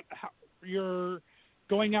 Talk about how you're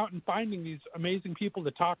going out and finding these amazing people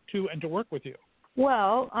to talk to and to work with you.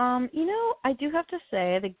 Well, I do have to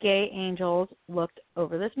say the gay angels looked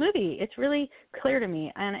over this movie. It's really clear to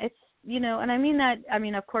me, and it's, and I mean that,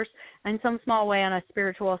 of course, in some small way, on a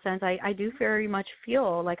spiritual sense, I do very much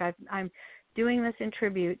feel like I'm doing this in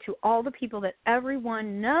tribute to all the people that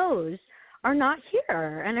everyone knows are not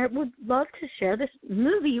here, and I would love to share this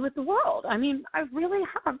movie with the world. I mean, I really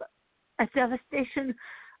have a devastation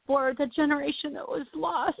for the generation that was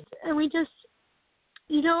lost, and we just,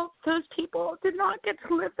 those people did not get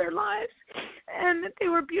to live their lives, and they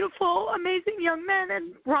were beautiful, amazing young men,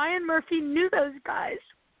 and Ryan Murphy knew those guys,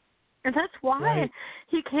 and that's why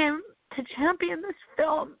he came to champion this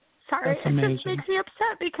film. Sorry, it just makes me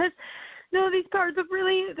upset because these guys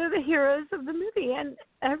are they're the heroes of the movie, and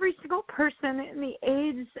every single person in the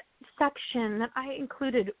AIDS section that I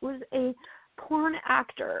included was a porn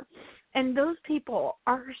actor, and those people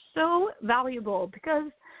are so valuable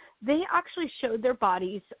because they actually showed their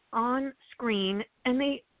bodies on screen, and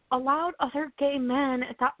they allowed other gay men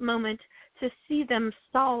at that moment to see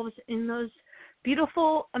themselves in those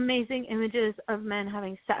beautiful, amazing images of men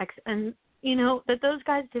having sex. And, that those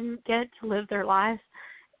guys didn't get to live their lives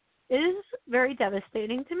is very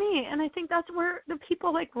devastating to me. And I think that's where the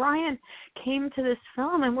people like Ryan came to this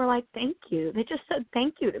film and were like, thank you. They just said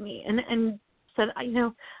thank you to me and said, I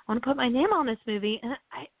want to put my name on this movie. And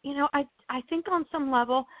I think on some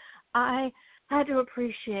level I had to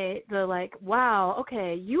appreciate the wow,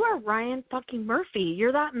 okay, you are Ryan fucking Murphy.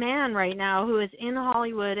 You're that man right now who is in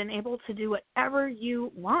Hollywood and able to do whatever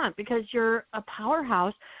you want because you're a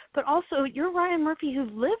powerhouse, but also you're Ryan Murphy who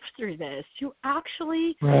lived through this, who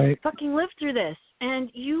actually fucking lived through this. And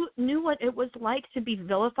you knew what it was like to be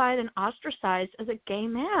vilified and ostracized as a gay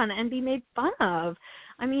man and be made fun of.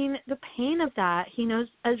 I mean, the pain of that he knows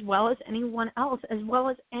as well as anyone else, as well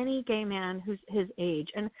as any gay man who's his age.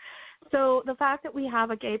 And so the fact that we have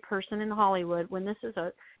a gay person in Hollywood when this is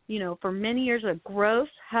for many years, a gross,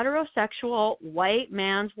 heterosexual, white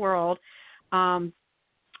man's world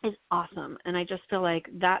is awesome. And I just feel like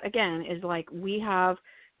that, again, is we have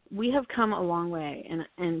come a long way.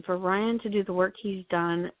 And for Ryan to do the work he's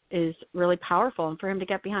done is really powerful. And for him to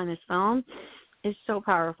get behind this film is so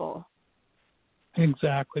powerful.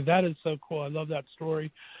 Exactly. That is so cool. I love that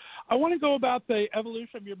story. I want to go about the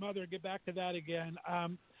evolution of your mother and get back to that again.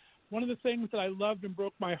 One of the things that I loved and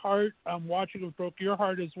broke my heart, watching it broke your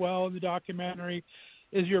heart as well in the documentary,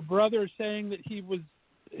 is your brother saying that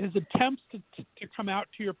his attempts to come out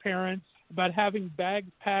to your parents about having bags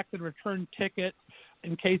packed and return tickets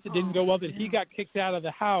in case it didn't go well, that he got kicked out of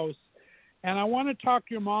the house. And I want to talk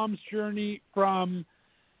your mom's journey from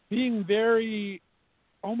being very,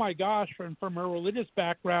 oh my gosh, from her religious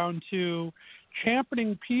background to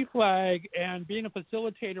championing PFLAG and being a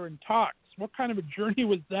facilitator in talks. What kind of a journey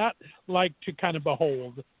was that like to kind of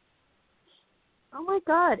behold? Oh, my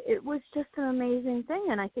God. It was just an amazing thing.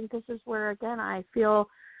 And I think this is where, again, I feel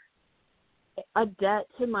a debt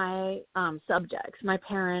to my subjects, my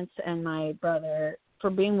parents and my brother, for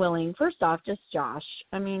being willing. First off, just Josh.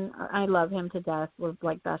 I mean, I love him to death. We're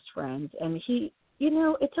like best friends. And he,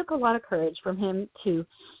 it took a lot of courage from him to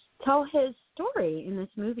tell his story in this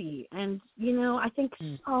movie. And, I think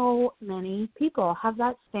so many people have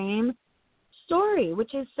that same story,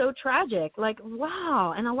 which is so tragic.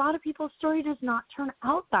 Wow. And a lot of people's story does not turn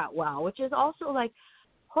out that well, which is also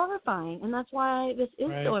horrifying. And that's why this is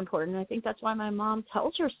so important. I think that's why my mom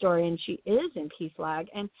tells her story, and she is in PFLAG.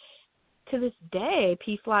 And to this day,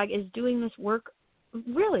 PFLAG is doing this work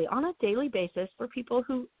really on a daily basis for people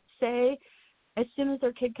who say, as soon as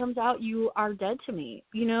their kid comes out, you are dead to me.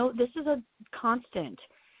 This is a constant.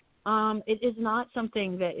 It is not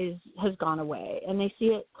something that has gone away, and they see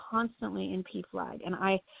it constantly in PFLAG. And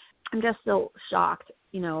I'm just so shocked,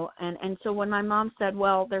 and so when my mom said,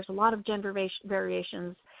 well, there's a lot of gender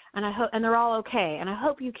variations, and I hope, and they're all okay, and I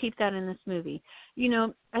hope you keep that in this movie.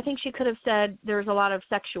 I think she could have said there's a lot of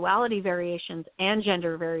sexuality variations and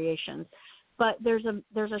gender variations, But there's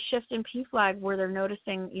a shift in PFLAG where they're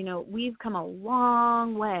noticing, we've come a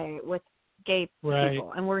long way with gay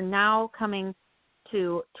people, and we're now coming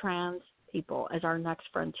to trans people as our next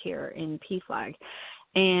frontier in PFLAG.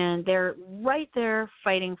 And they're right there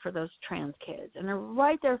fighting for those trans kids, and they're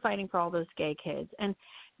right there fighting for all those gay kids. And,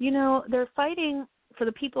 they're fighting for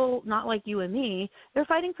the people not like you and me. They're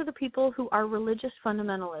fighting for the people who are religious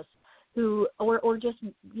fundamentalists, who or just,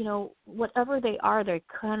 whatever they are, they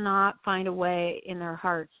cannot find a way in their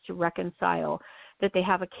hearts to reconcile that they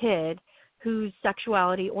have a kid whose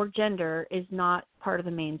sexuality or gender is not part of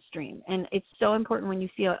the mainstream. And it's so important when you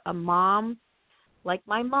see a mom like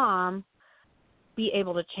my mom be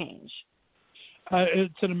able to change.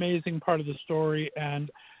 It's an amazing part of the story,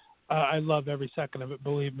 and I love every second of it,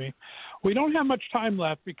 believe me. We don't have much time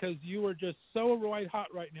left because you are just so white hot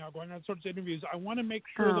right now going on sorts of interviews. I want to make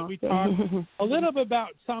sure that we talk a little bit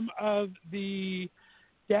about some of the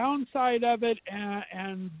downside of it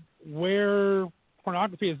and where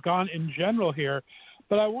pornography has gone in general here.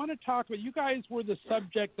 But I want to talk about, you guys were the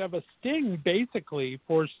subject of a sting, basically,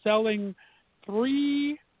 for selling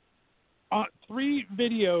three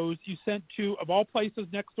videos you sent to, of all places,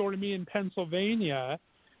 next door to me in Pennsylvania.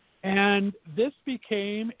 And this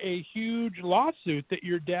became a huge lawsuit that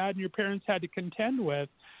your dad and your parents had to contend with.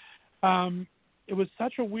 It was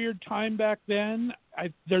such a weird time back then.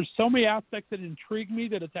 There's so many aspects that intrigue me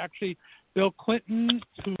that it's actually Bill Clinton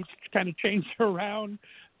who kind of changed around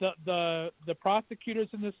the prosecutors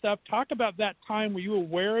and this stuff. Talk about that time. Were you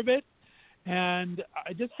aware of it? And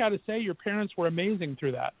I just got to say, your parents were amazing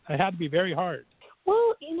through that. It had to be very hard.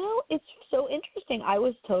 Well, it's so interesting. I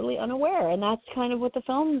was totally unaware, and that's kind of what the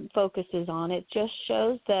film focuses on. It just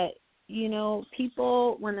shows that,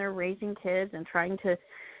 people, when they're raising kids and trying to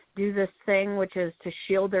do this thing, which is to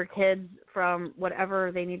shield their kids from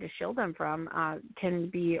whatever they need to shield them from, can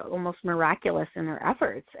be almost miraculous in their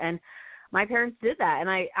efforts. And my parents did that, and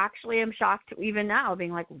I actually am shocked even now,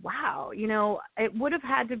 being like, wow, it would have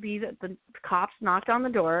had to be that the cops knocked on the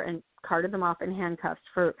door and carted them off in handcuffs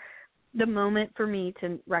for the moment for me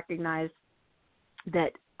to recognize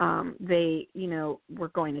that they, were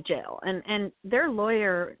going to jail. And their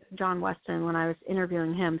lawyer, John Weston, when I was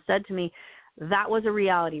interviewing him, said to me, that was a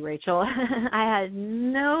reality, Rachel. I had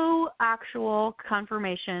no actual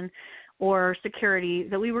confirmation or security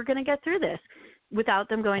that we were going to get through this without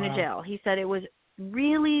them going to jail. He said it was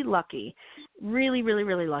really lucky, really, really,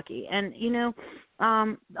 really lucky. And,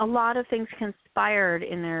 a lot of things conspired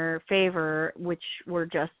in their favor, which were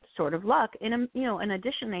just sort of luck. In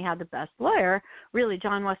addition, they had the best lawyer. Really,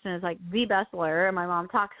 John Weston is like the best lawyer. And my mom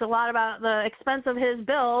talks a lot about the expense of his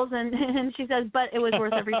bills, and she says, but it was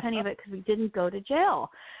worth every penny of it because we didn't go to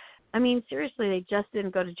jail. I mean, seriously, they just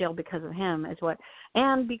didn't go to jail because of him,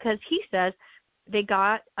 and because he says they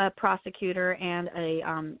got a prosecutor and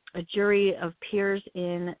a jury of peers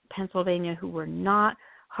in Pennsylvania who were not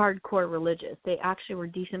hardcore religious. They actually were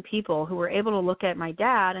decent people who were able to look at my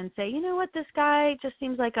dad and say, you know what, this guy just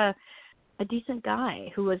seems like a decent guy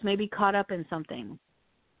who was maybe caught up in something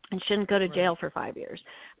and shouldn't go to jail for 5 years.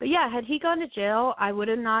 But yeah, had he gone to jail, I would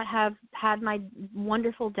not have had my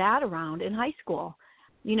wonderful dad around in high school,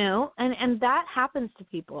 and that happens to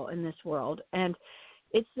people in this world. And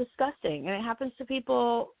it's disgusting, and it happens to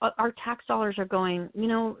people. Our tax dollars are going,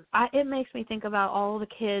 it makes me think about all the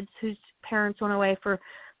kids whose parents went away for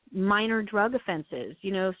minor drug offenses,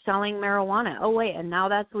 selling marijuana. Oh, wait, and now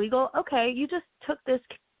that's legal? Okay, you just took this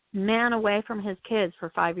man away from his kids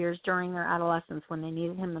for 5 years during their adolescence when they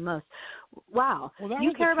needed him the most. Wow. Well,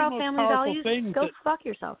 you care about family values? Go fuck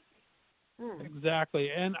yourself. Exactly.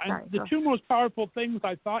 And the two most powerful things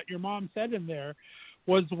I thought your mom said in there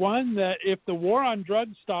was, one, that if the war on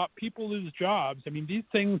drugs stopped, people lose jobs. I mean, these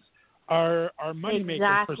things are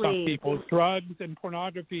moneymakers for some people. Drugs and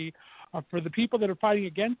pornography, for the people that are fighting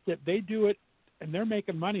against it, they do it, and they're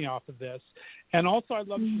making money off of this. And also, I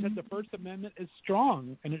love she said the First Amendment is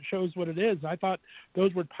strong, and it shows what it is. I thought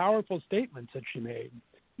those were powerful statements that she made.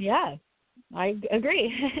 Yeah, I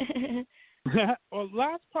agree. Well,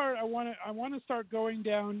 last part, I want to start going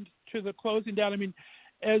down to the closing down. I mean,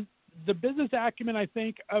 as the business acumen, I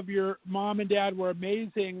think, of your mom and dad were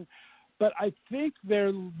amazing, but I think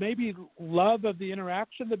their maybe love of the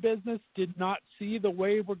interaction of the business did not see the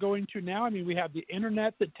way we're going to now. I mean, we have the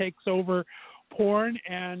internet that takes over porn,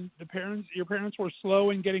 and your parents were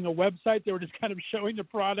slow in getting a website. They were just kind of showing the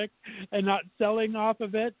product and not selling off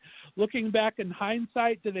of it. Looking back in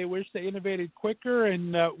hindsight, do they wish they innovated quicker?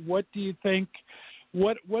 And what do you think?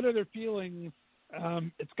 What are their feelings?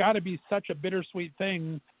 It's got to be such a bittersweet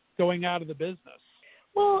thing going out of the business.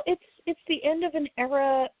 Well, it's the end of an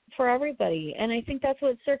era for everybody. And I think that's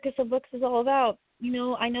what Circus of Books is all about. You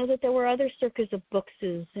know, I know that there were other Circus of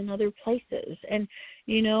Bookses in other places. And,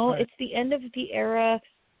 you know, Right. it's the end of the era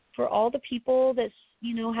for all the people that,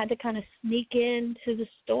 you know, had to kind of sneak into the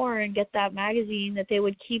store and get that magazine that they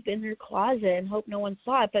would keep in their closet and hope no one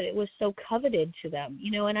saw it, but it was so coveted to them,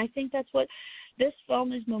 you know, and I think that's what this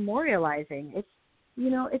film is memorializing. It's, you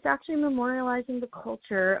know, it's actually memorializing the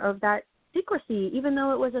culture of that secrecy, even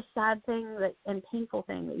though it was a sad thing that and painful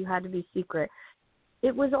thing that you had to be secret.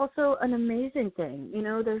 It was also an amazing thing. You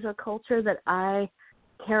know, there's a culture that I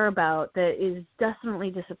care about that is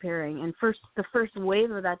definitely disappearing. And the first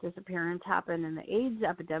wave of that disappearance happened in the AIDS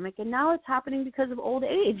epidemic, and now it's happening because of old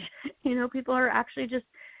age. You know, people are actually just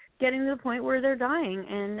getting to the point where they're dying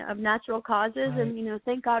and of natural causes. Right. And, you know,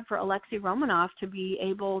 thank God for Alexei Romanoff to be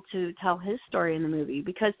able to tell his story in the movie,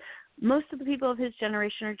 because most of the people of his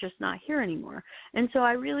generation are just not here anymore. And so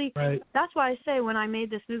I really, Right. that's why I say when I made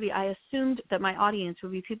this movie, I assumed that my audience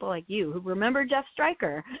would be people like you who remember Jeff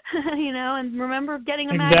Stryker, you know, and remember getting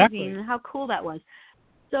a magazine and how cool that was.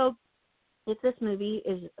 So if this movie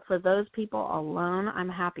is for those people alone, I'm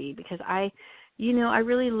happy, because I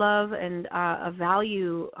really love and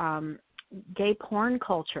value gay porn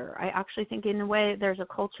culture. I actually think in a way there's a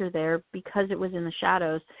culture there because it was in the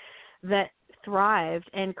shadows that thrived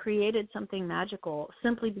and created something magical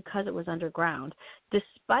simply because it was underground,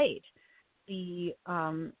 despite the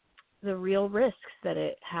real risks that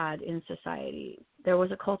it had in society. There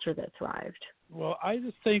was a culture that thrived. Well, I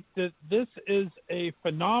just think that this is a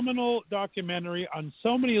phenomenal documentary on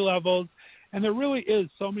so many levels, and there really is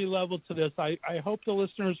so many levels to this. I hope the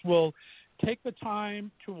listeners will take the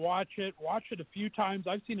time to watch it a few times.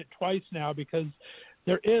 I've seen it twice now because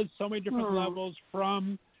there is so many different levels,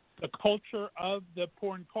 from the culture of the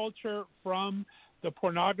porn culture, from the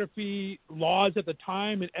pornography laws at the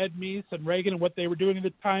time, and Ed Meese and Reagan and what they were doing at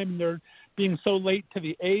the time, and they're being so late to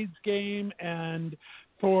the AIDS game, and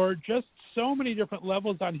for just so many different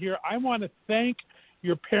levels on here. I want to thank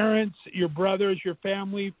your parents, your brothers, your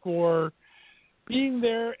family for being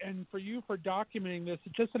there, and for you for documenting this.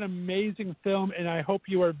 It's just an amazing film, and I hope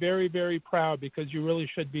you are very, very proud, because you really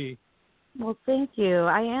should be. Well, thank you.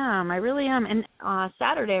 I am. I really am. And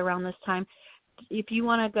Saturday around this time, if you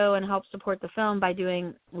want to go and help support the film by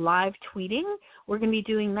doing live tweeting, we're going to be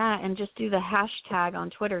doing that, and just do the hashtag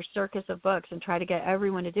on Twitter, Circus of Books, and try to get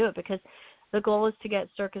everyone to do it, because the goal is to get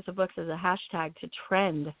Circus of Books as a hashtag to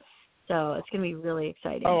trend. So it's going to be really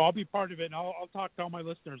exciting. Oh, I'll be part of it, and I'll talk to all my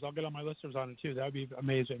listeners. I'll get all my listeners on it, too. That would be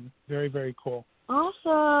amazing. Very, very cool.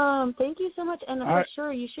 Awesome. Thank you so much. And for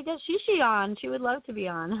sure, you should get Shishi on. She would love to be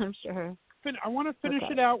on, I'm sure. I want to finish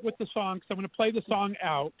it out with the song, so I'm going to play the song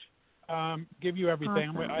out, give you everything.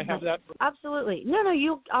 Awesome. I have that. Absolutely. No,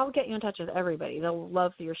 I'll get you in touch with everybody. They'll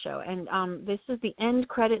love your show. And this is the end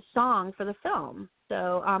credit song for the film.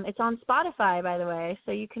 So it's on Spotify, by the way,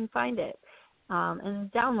 so you can find it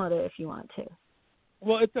and download it if you want to.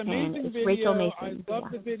 Well, it's an amazing it's video. Rachel Mason. I love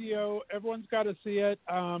the video. Everyone's got to see it.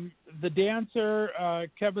 The dancer,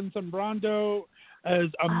 Kevin Zambrano, is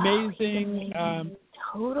amazing.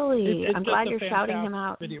 Totally. I'm glad you're shouting him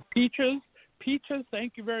out. Video. Peaches,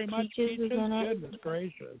 thank you very much. Peaches was in it. Goodness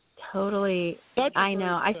gracious. Totally. I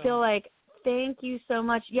know. I feel like, thank you so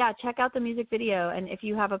much. Yeah, check out the music video, and if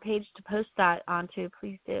you have a page to post that onto,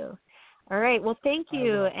 please do. All right. Well, thank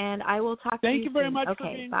you, and I will talk to you soon. Thank you very much for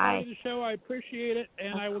Okay, being bye. part of the show. I appreciate it,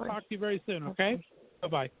 and I will talk to you very soon, okay?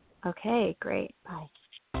 Bye-bye. Okay, great. Bye.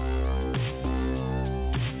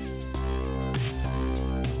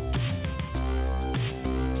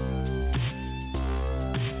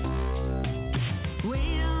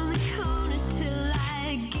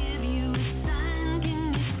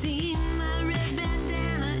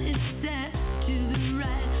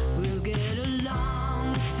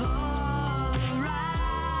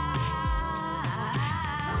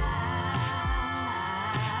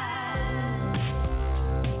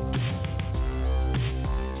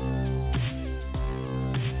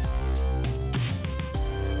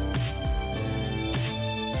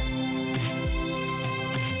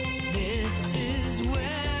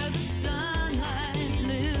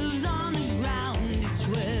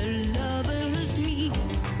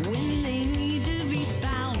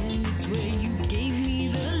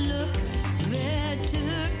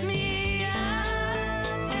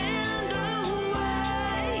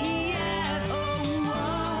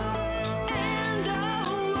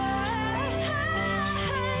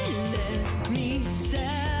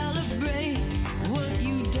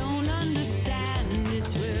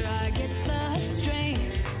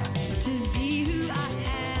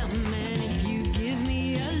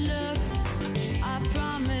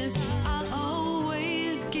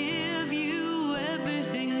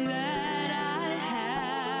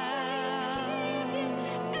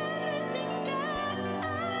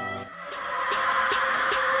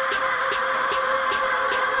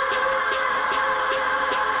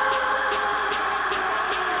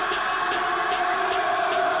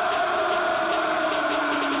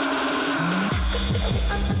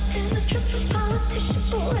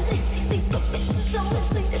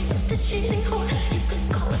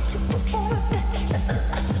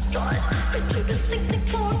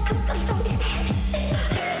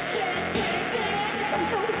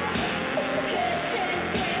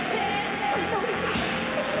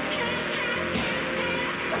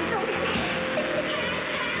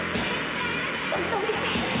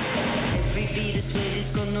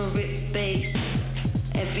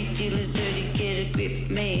 be feeling dirty, get a grip,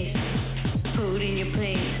 mate. Put in your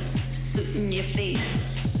place, soot in your face.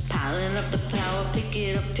 Piling up the power, pick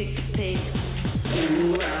it up, pick the pace.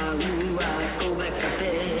 Ooh, ah, go back to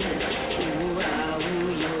bed. Ooh, ah,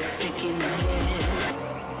 you're sick in the head.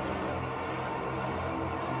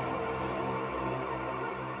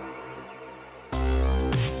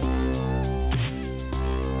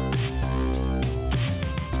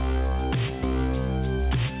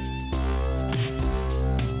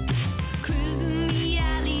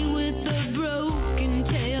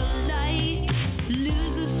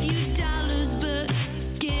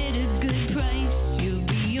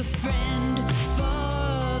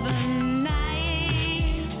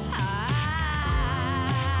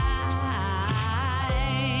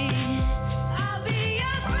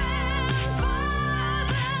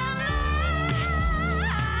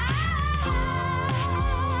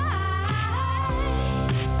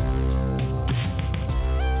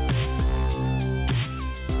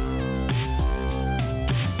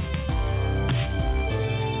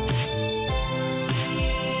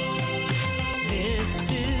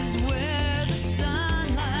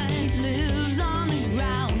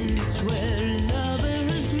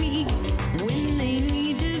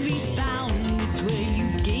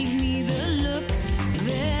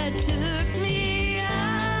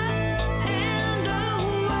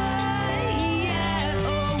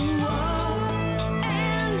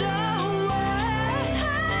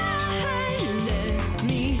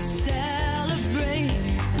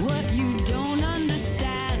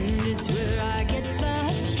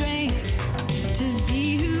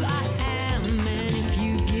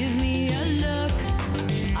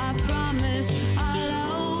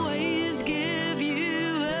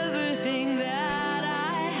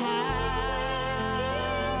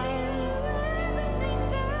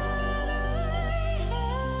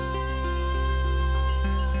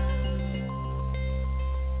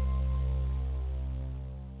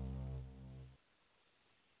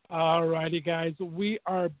 All righty, guys. We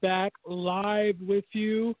are back live with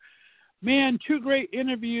you. Man, two great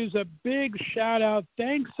interviews. A big shout out.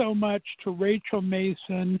 Thanks so much to Rachel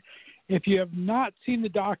Mason. If you have not seen the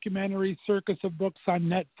documentary Circus of Books on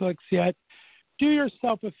Netflix yet, do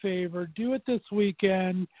yourself a favor. Do it this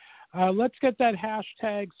weekend. Let's get that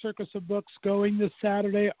hashtag Circus of Books going this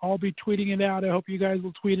Saturday. I'll be tweeting it out. I hope you guys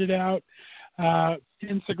will tweet it out.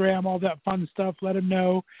 Instagram, all that fun stuff. Let them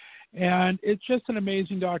know. And it's just an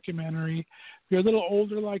amazing documentary. If you're a little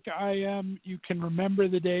older like I am, you can remember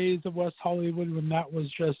the days of West Hollywood when that was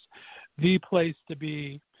just the place to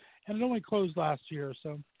be. And it only closed last year.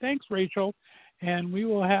 So thanks, Rachel. And we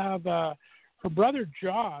will have her brother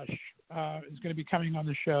Josh is going to be coming on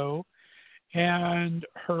the show. And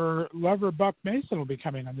her lover, Buck Mason, will be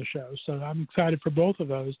coming on the show. So I'm excited for both of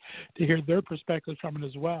those to hear their perspectives from it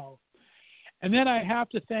as well. And then I have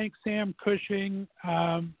to thank Sam Cushing.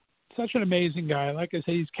 Such an amazing guy. Like I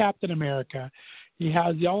say, he's Captain America. He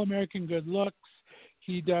has the All-American Good Looks.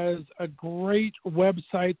 He does a great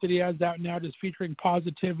website that he has out now just featuring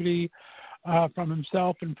positivity from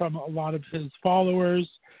himself and from a lot of his followers.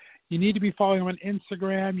 You need to be following him on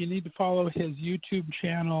Instagram. You need to follow his YouTube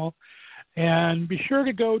channel. And be sure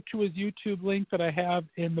to go to his YouTube link that I have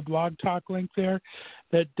in the Blog Talk link there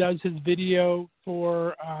that does his video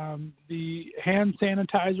for the hand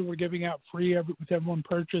sanitizer we're giving out free with everyone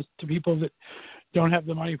purchased to people that don't have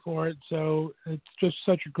the money for it. So it's just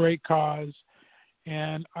such a great cause.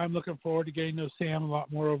 And I'm looking forward to getting to know Sam a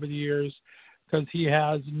lot more over the years because he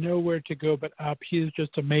has nowhere to go but up. He is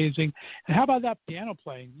just amazing. And how about that piano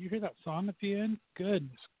playing? You hear that song at the end?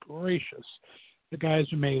 Goodness gracious. The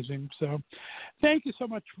guy's amazing. So thank you so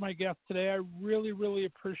much for my guests today. I really, really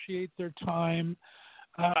appreciate their time.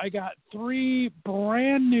 I got 3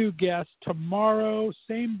 brand new guests tomorrow,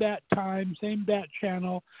 same bat time, same bat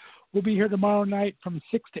channel. We'll be here tomorrow night from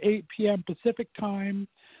 6 to 8 p.m. Pacific time,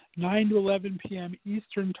 9 to 11 p.m.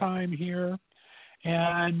 Eastern time here,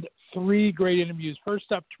 and 3 great interviews.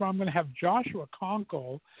 First up tomorrow, I'm going to have Joshua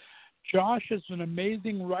Conkle. Josh is an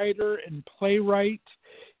amazing writer and playwright.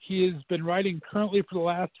 He has been writing currently for the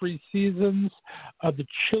last 3 seasons of The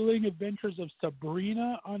Chilling Adventures of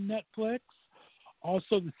Sabrina on Netflix.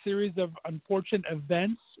 Also the series of Unfortunate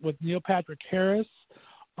Events with Neil Patrick Harris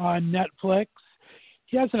on Netflix.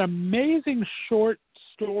 He has an amazing short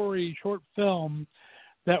film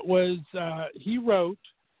that was he wrote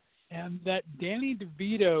and that Danny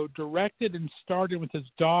DeVito directed and starred in with his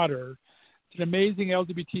daughter. It's an amazing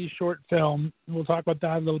LGBT short film. We'll talk about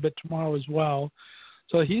that a little bit tomorrow as well.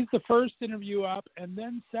 So he's the first interview up. And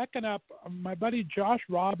then second up, my buddy Josh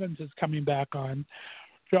Robbins is coming back on.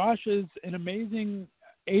 Josh is an amazing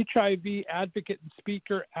HIV advocate and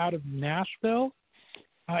speaker out of Nashville.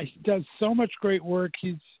 He does so much great work.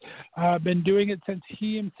 He's been doing it since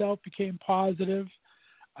he himself became positive.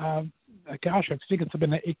 I think it's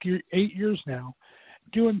been 8 years now,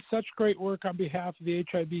 doing such great work on behalf of the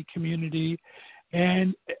HIV community.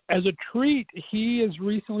 And as a treat, he is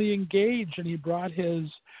recently engaged, and he brought his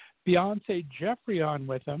fiance Jeffrey on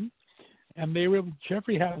with him. And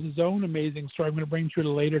Jeffrey has his own amazing story I'm going to bring to you at a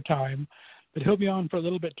later time, but he'll be on for a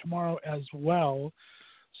little bit tomorrow as well.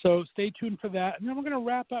 So stay tuned for that. And then we're going to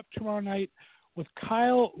wrap up tomorrow night with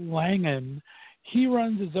Kyle Langen. He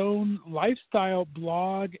runs his own lifestyle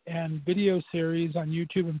blog and video series on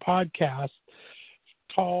YouTube and podcast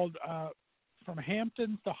called From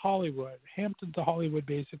Hamptons to Hollywood. Hamptons to Hollywood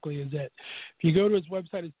basically is it. If you go to his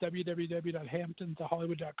website, it's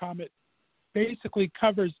www.hamptonstohollywood.com. It basically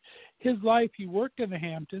covers his life. He worked in the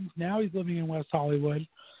Hamptons. Now he's living in West Hollywood.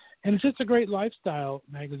 And it's just a great lifestyle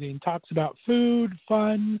magazine. Talks about food,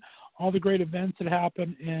 fun, all the great events that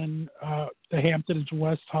happen in the Hamptons and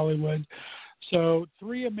West Hollywood. So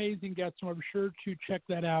 3 amazing guests, and I'm sure to check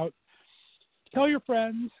that out. Tell your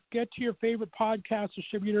friends, get to your favorite podcast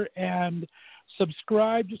distributor, and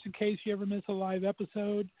subscribe just in case you ever miss a live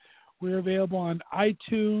episode. We're available on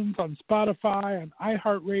iTunes, on Spotify, on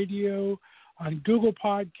iHeartRadio, on Google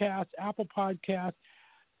Podcasts, Apple Podcasts,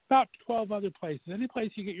 about 12 other places. Any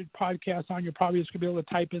place you get your podcast on, you're probably just going to be able to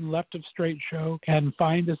type in Left of Str8 Show and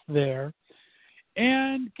find us there.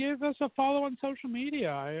 And give us a follow on social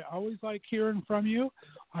media. I always like hearing from you.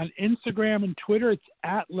 On Instagram and Twitter, it's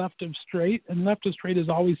at Left of Str8, and Left of Str8 is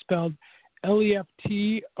always spelled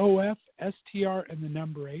LEFTOFSTR and the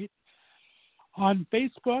number 8. On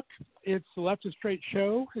Facebook, it's the Left of Str8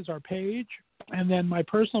 Show is our page. And then my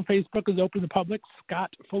personal Facebook is open to the public,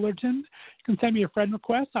 Scott Fullerton. You can send me a friend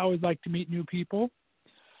request. I always like to meet new people.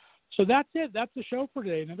 So that's it. That's the show for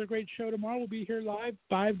today. Another great show tomorrow. We'll be here live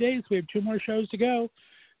 5 days. We have 2 more shows to go.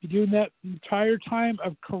 We're doing that entire time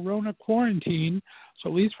of Corona quarantine. So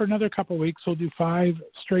at least for another couple of weeks, we'll do 5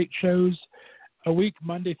 straight shows a week,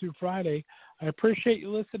 Monday through Friday. I appreciate you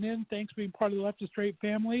listening in. Thanks for being part of the Left of Str8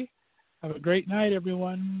 family. Have a great night,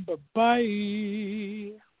 everyone.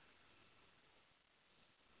 Bye-bye.